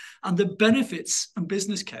environment. And the benefits and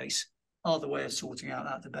business case are the way of sorting out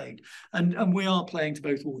that debate. And we are playing to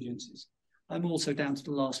both audiences. I'm also down to the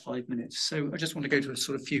last 5 minutes. So I just want to go to a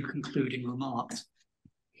sort of few concluding remarks.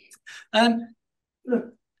 Look,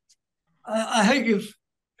 I hope you've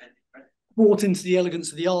bought into the elegance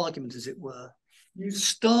of the argument, as it were. You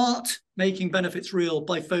start making benefits real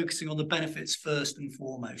by focusing on the benefits first and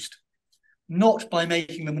foremost, not by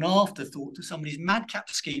making them an afterthought to somebody's madcap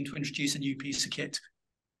scheme to introduce a new piece of kit.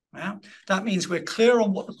 Yeah? That means we're clear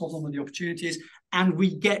on what the problem and the opportunity is, and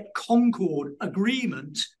we get concord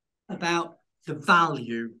agreement about the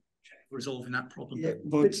value of resolving that problem. Yeah,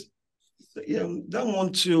 but that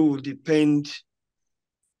one too will depend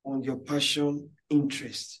on your passion,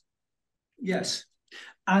 interest. Yes.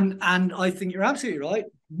 And I think you're absolutely right.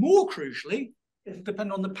 More crucially, it'll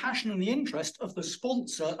depend on the passion and the interest of the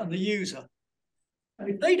sponsor and the user. And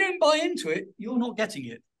if they don't buy into it, you're not getting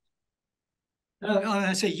it.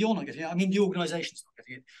 I say you're not getting it, I mean the organisation's not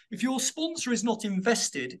getting it. If your sponsor is not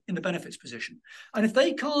invested in the benefits position, and if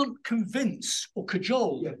they can't convince or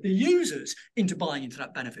cajole the users into buying into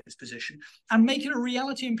that benefits position and make it a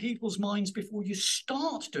reality in people's minds before you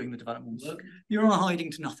start doing the development work, you're on a hiding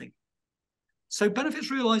to nothing. So benefits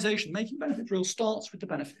realisation, making benefits real, starts with the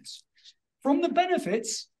benefits. From the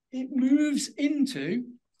benefits, it moves into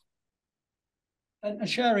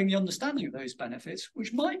sharing the understanding of those benefits,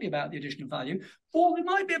 which might be about the additional value, or it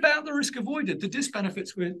might be about the risk avoided, the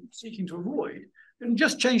disbenefits we're seeking to avoid. And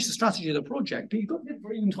just change the strategy of the project, but you've got the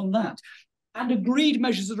agreement on that. And agreed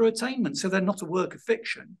measures that are attainment, so they're not a work of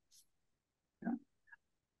fiction. Yeah?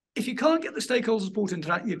 If you can't get the stakeholders bought into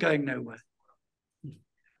that, you're going nowhere.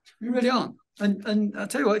 You really aren't. And I'll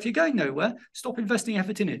tell you what, if you're going nowhere, stop investing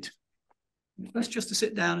effort in it. That's just to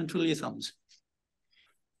sit down and twiddle your thumbs.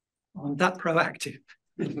 I'm that proactive.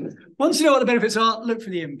 Once you know what the benefits are, look for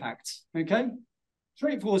the impacts, okay?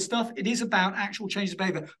 Straightforward stuff. It is about actual changes of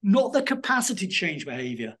behavior, not the capacity to change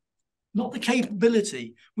behavior, not the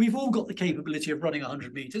capability. We've all got the capability of running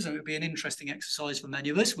 100 meters, and it would be an interesting exercise for many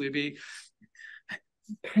of us. We'd be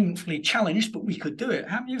painfully challenged, but we could do it.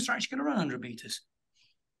 How many of us are actually going to run 100 meters?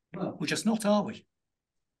 Well, we're just not, are we?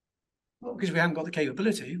 Well, because we haven't got the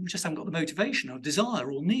capability, we just haven't got the motivation or desire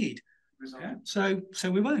or need. Yeah? So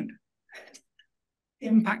we won't.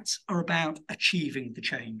 Impacts are about achieving the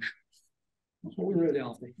change. That's what we're really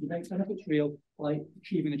after. You make benefits real by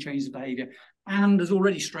achieving the changes of behaviour. And as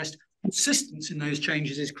already stressed, consistency in those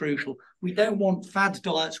changes is crucial. We don't want fad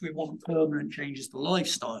diets, we want permanent changes to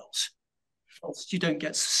lifestyles. Else you don't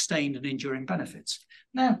get sustained and enduring benefits.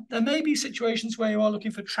 Now, there may be situations where you are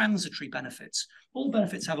looking for transitory benefits. All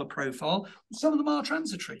benefits have a profile. Some of them are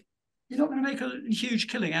transitory. You're not going to make a huge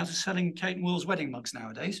killing out of selling Kate and Will's wedding mugs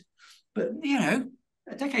nowadays. But, you know,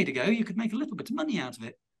 a decade ago, you could make a little bit of money out of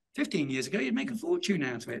it. 15 years ago, you'd make a fortune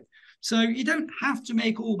out of it. So you don't have to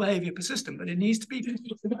make all behaviour persistent, but it needs to be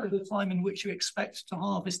consistent at the time in which you expect to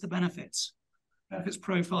harvest the benefits. Benefits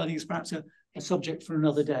profiling is perhaps a subject for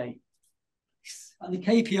another day. And the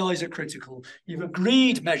KPIs are critical. You've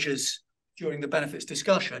agreed measures during the benefits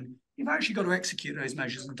discussion. You've actually got to execute those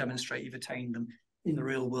measures and demonstrate you've attained them in the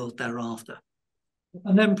real world thereafter.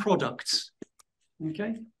 And then products,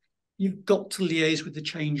 okay? You've got to liaise with the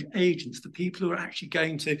change agents, the people who are actually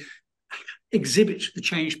going to exhibit the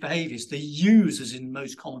changed behaviours, the users in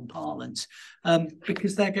most common parlance,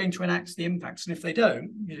 because they're going to enact the impacts. And if they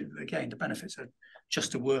don't, you know, again, the benefits are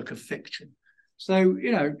just a work of fiction. So,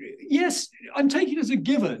 you know, yes, I'm taking as a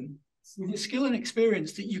given with your skill and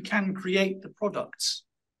experience that you can create the products,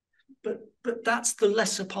 but that's the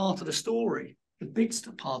lesser part of the story. The big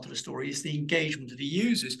part of the story is the engagement of the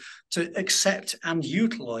users to accept and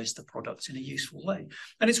utilise the products in a useful way.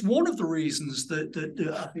 And it's one of the reasons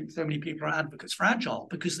that I think so many people are advocates for Agile,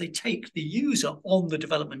 because they take the user on the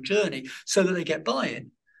development journey so that they get buy-in.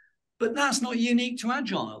 But that's not unique to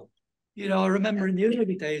Agile. You know, I remember in the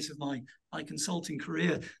early days of my consulting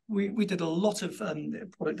career, we did a lot of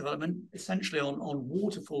product development, essentially on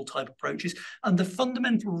waterfall type approaches. And the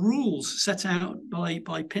fundamental rules set out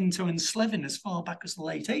by Pinto and Slevin as far back as the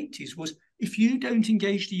late 80s was, if you don't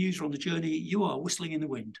engage the user on the journey, you are whistling in the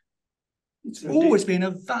wind. It's always been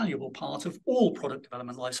a valuable part of all product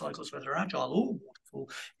development life cycles, whether Agile or waterfall,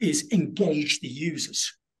 is engage the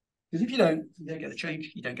users. Because if you don't get the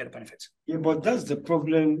change, you don't get the benefits. Yeah, but that's the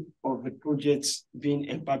problem of the projects being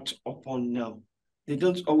embarked upon now. They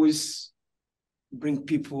don't always bring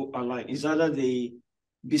people aligned. It's either the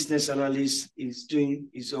business analyst is doing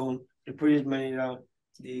his own, the project manager,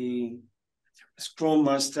 the scrum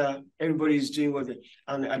master, everybody is doing what they,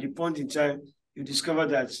 and at the point in time, you discover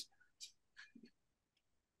that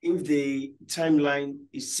if the timeline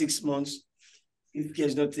is 6 months, if care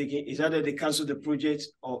is not taken, it's either they cancel the project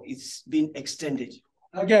or it's been extended.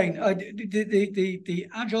 Again, the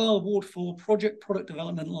agile waterfall project product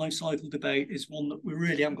development lifecycle debate is one that we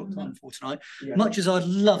really haven't got time for tonight. Yeah. Much as I'd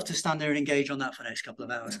love to stand there and engage on that for the next couple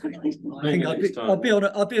of hours, I think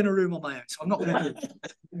I'd be in a room on my own, so I'm not going to do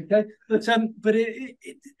it. Okay, but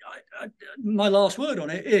my last word on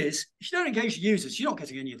it is: if you don't engage the users, you're not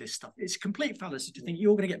getting any of this stuff. It's a complete fallacy to think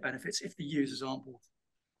you're going to get benefits if the users aren't bought.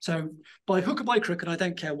 So by hook or by crook, and I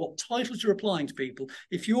don't care what titles you're applying to people,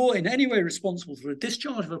 if you're in any way responsible for a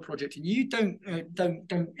discharge of a project and you don't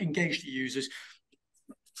engage the users,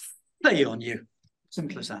 play on you.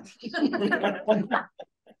 Simple as that.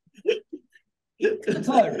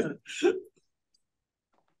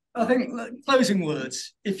 I think, closing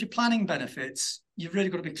words, if you're planning benefits, you've really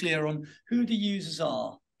got to be clear on who the users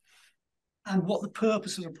are and what the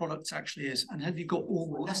purpose of the product actually is, and have you got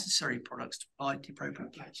all the necessary products to provide the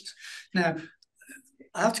appropriate places. Now,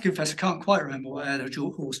 I have to confess, I can't quite remember where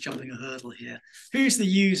the horse jumping a hurdle here. Who's the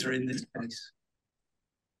user in this case?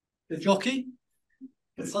 The jockey,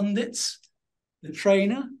 the pundits, the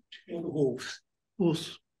trainer, or the horse?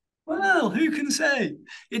 Horse. Well, who can say?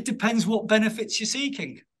 It depends what benefits you're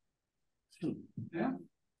seeking. Yeah,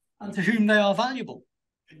 and to whom they are valuable.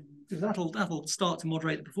 Because that'll start to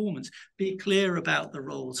moderate the performance. Be clear about the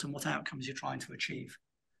roles and what outcomes you're trying to achieve.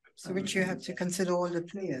 So which you have to consider all the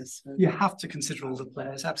players. You have to consider all the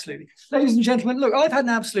players, absolutely. Ladies and gentlemen, look, I've had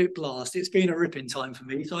an absolute blast. It's been a ripping time for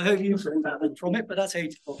me, so I hope you've learned that from it, but that's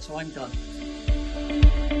 8 o'clock, so I'm done.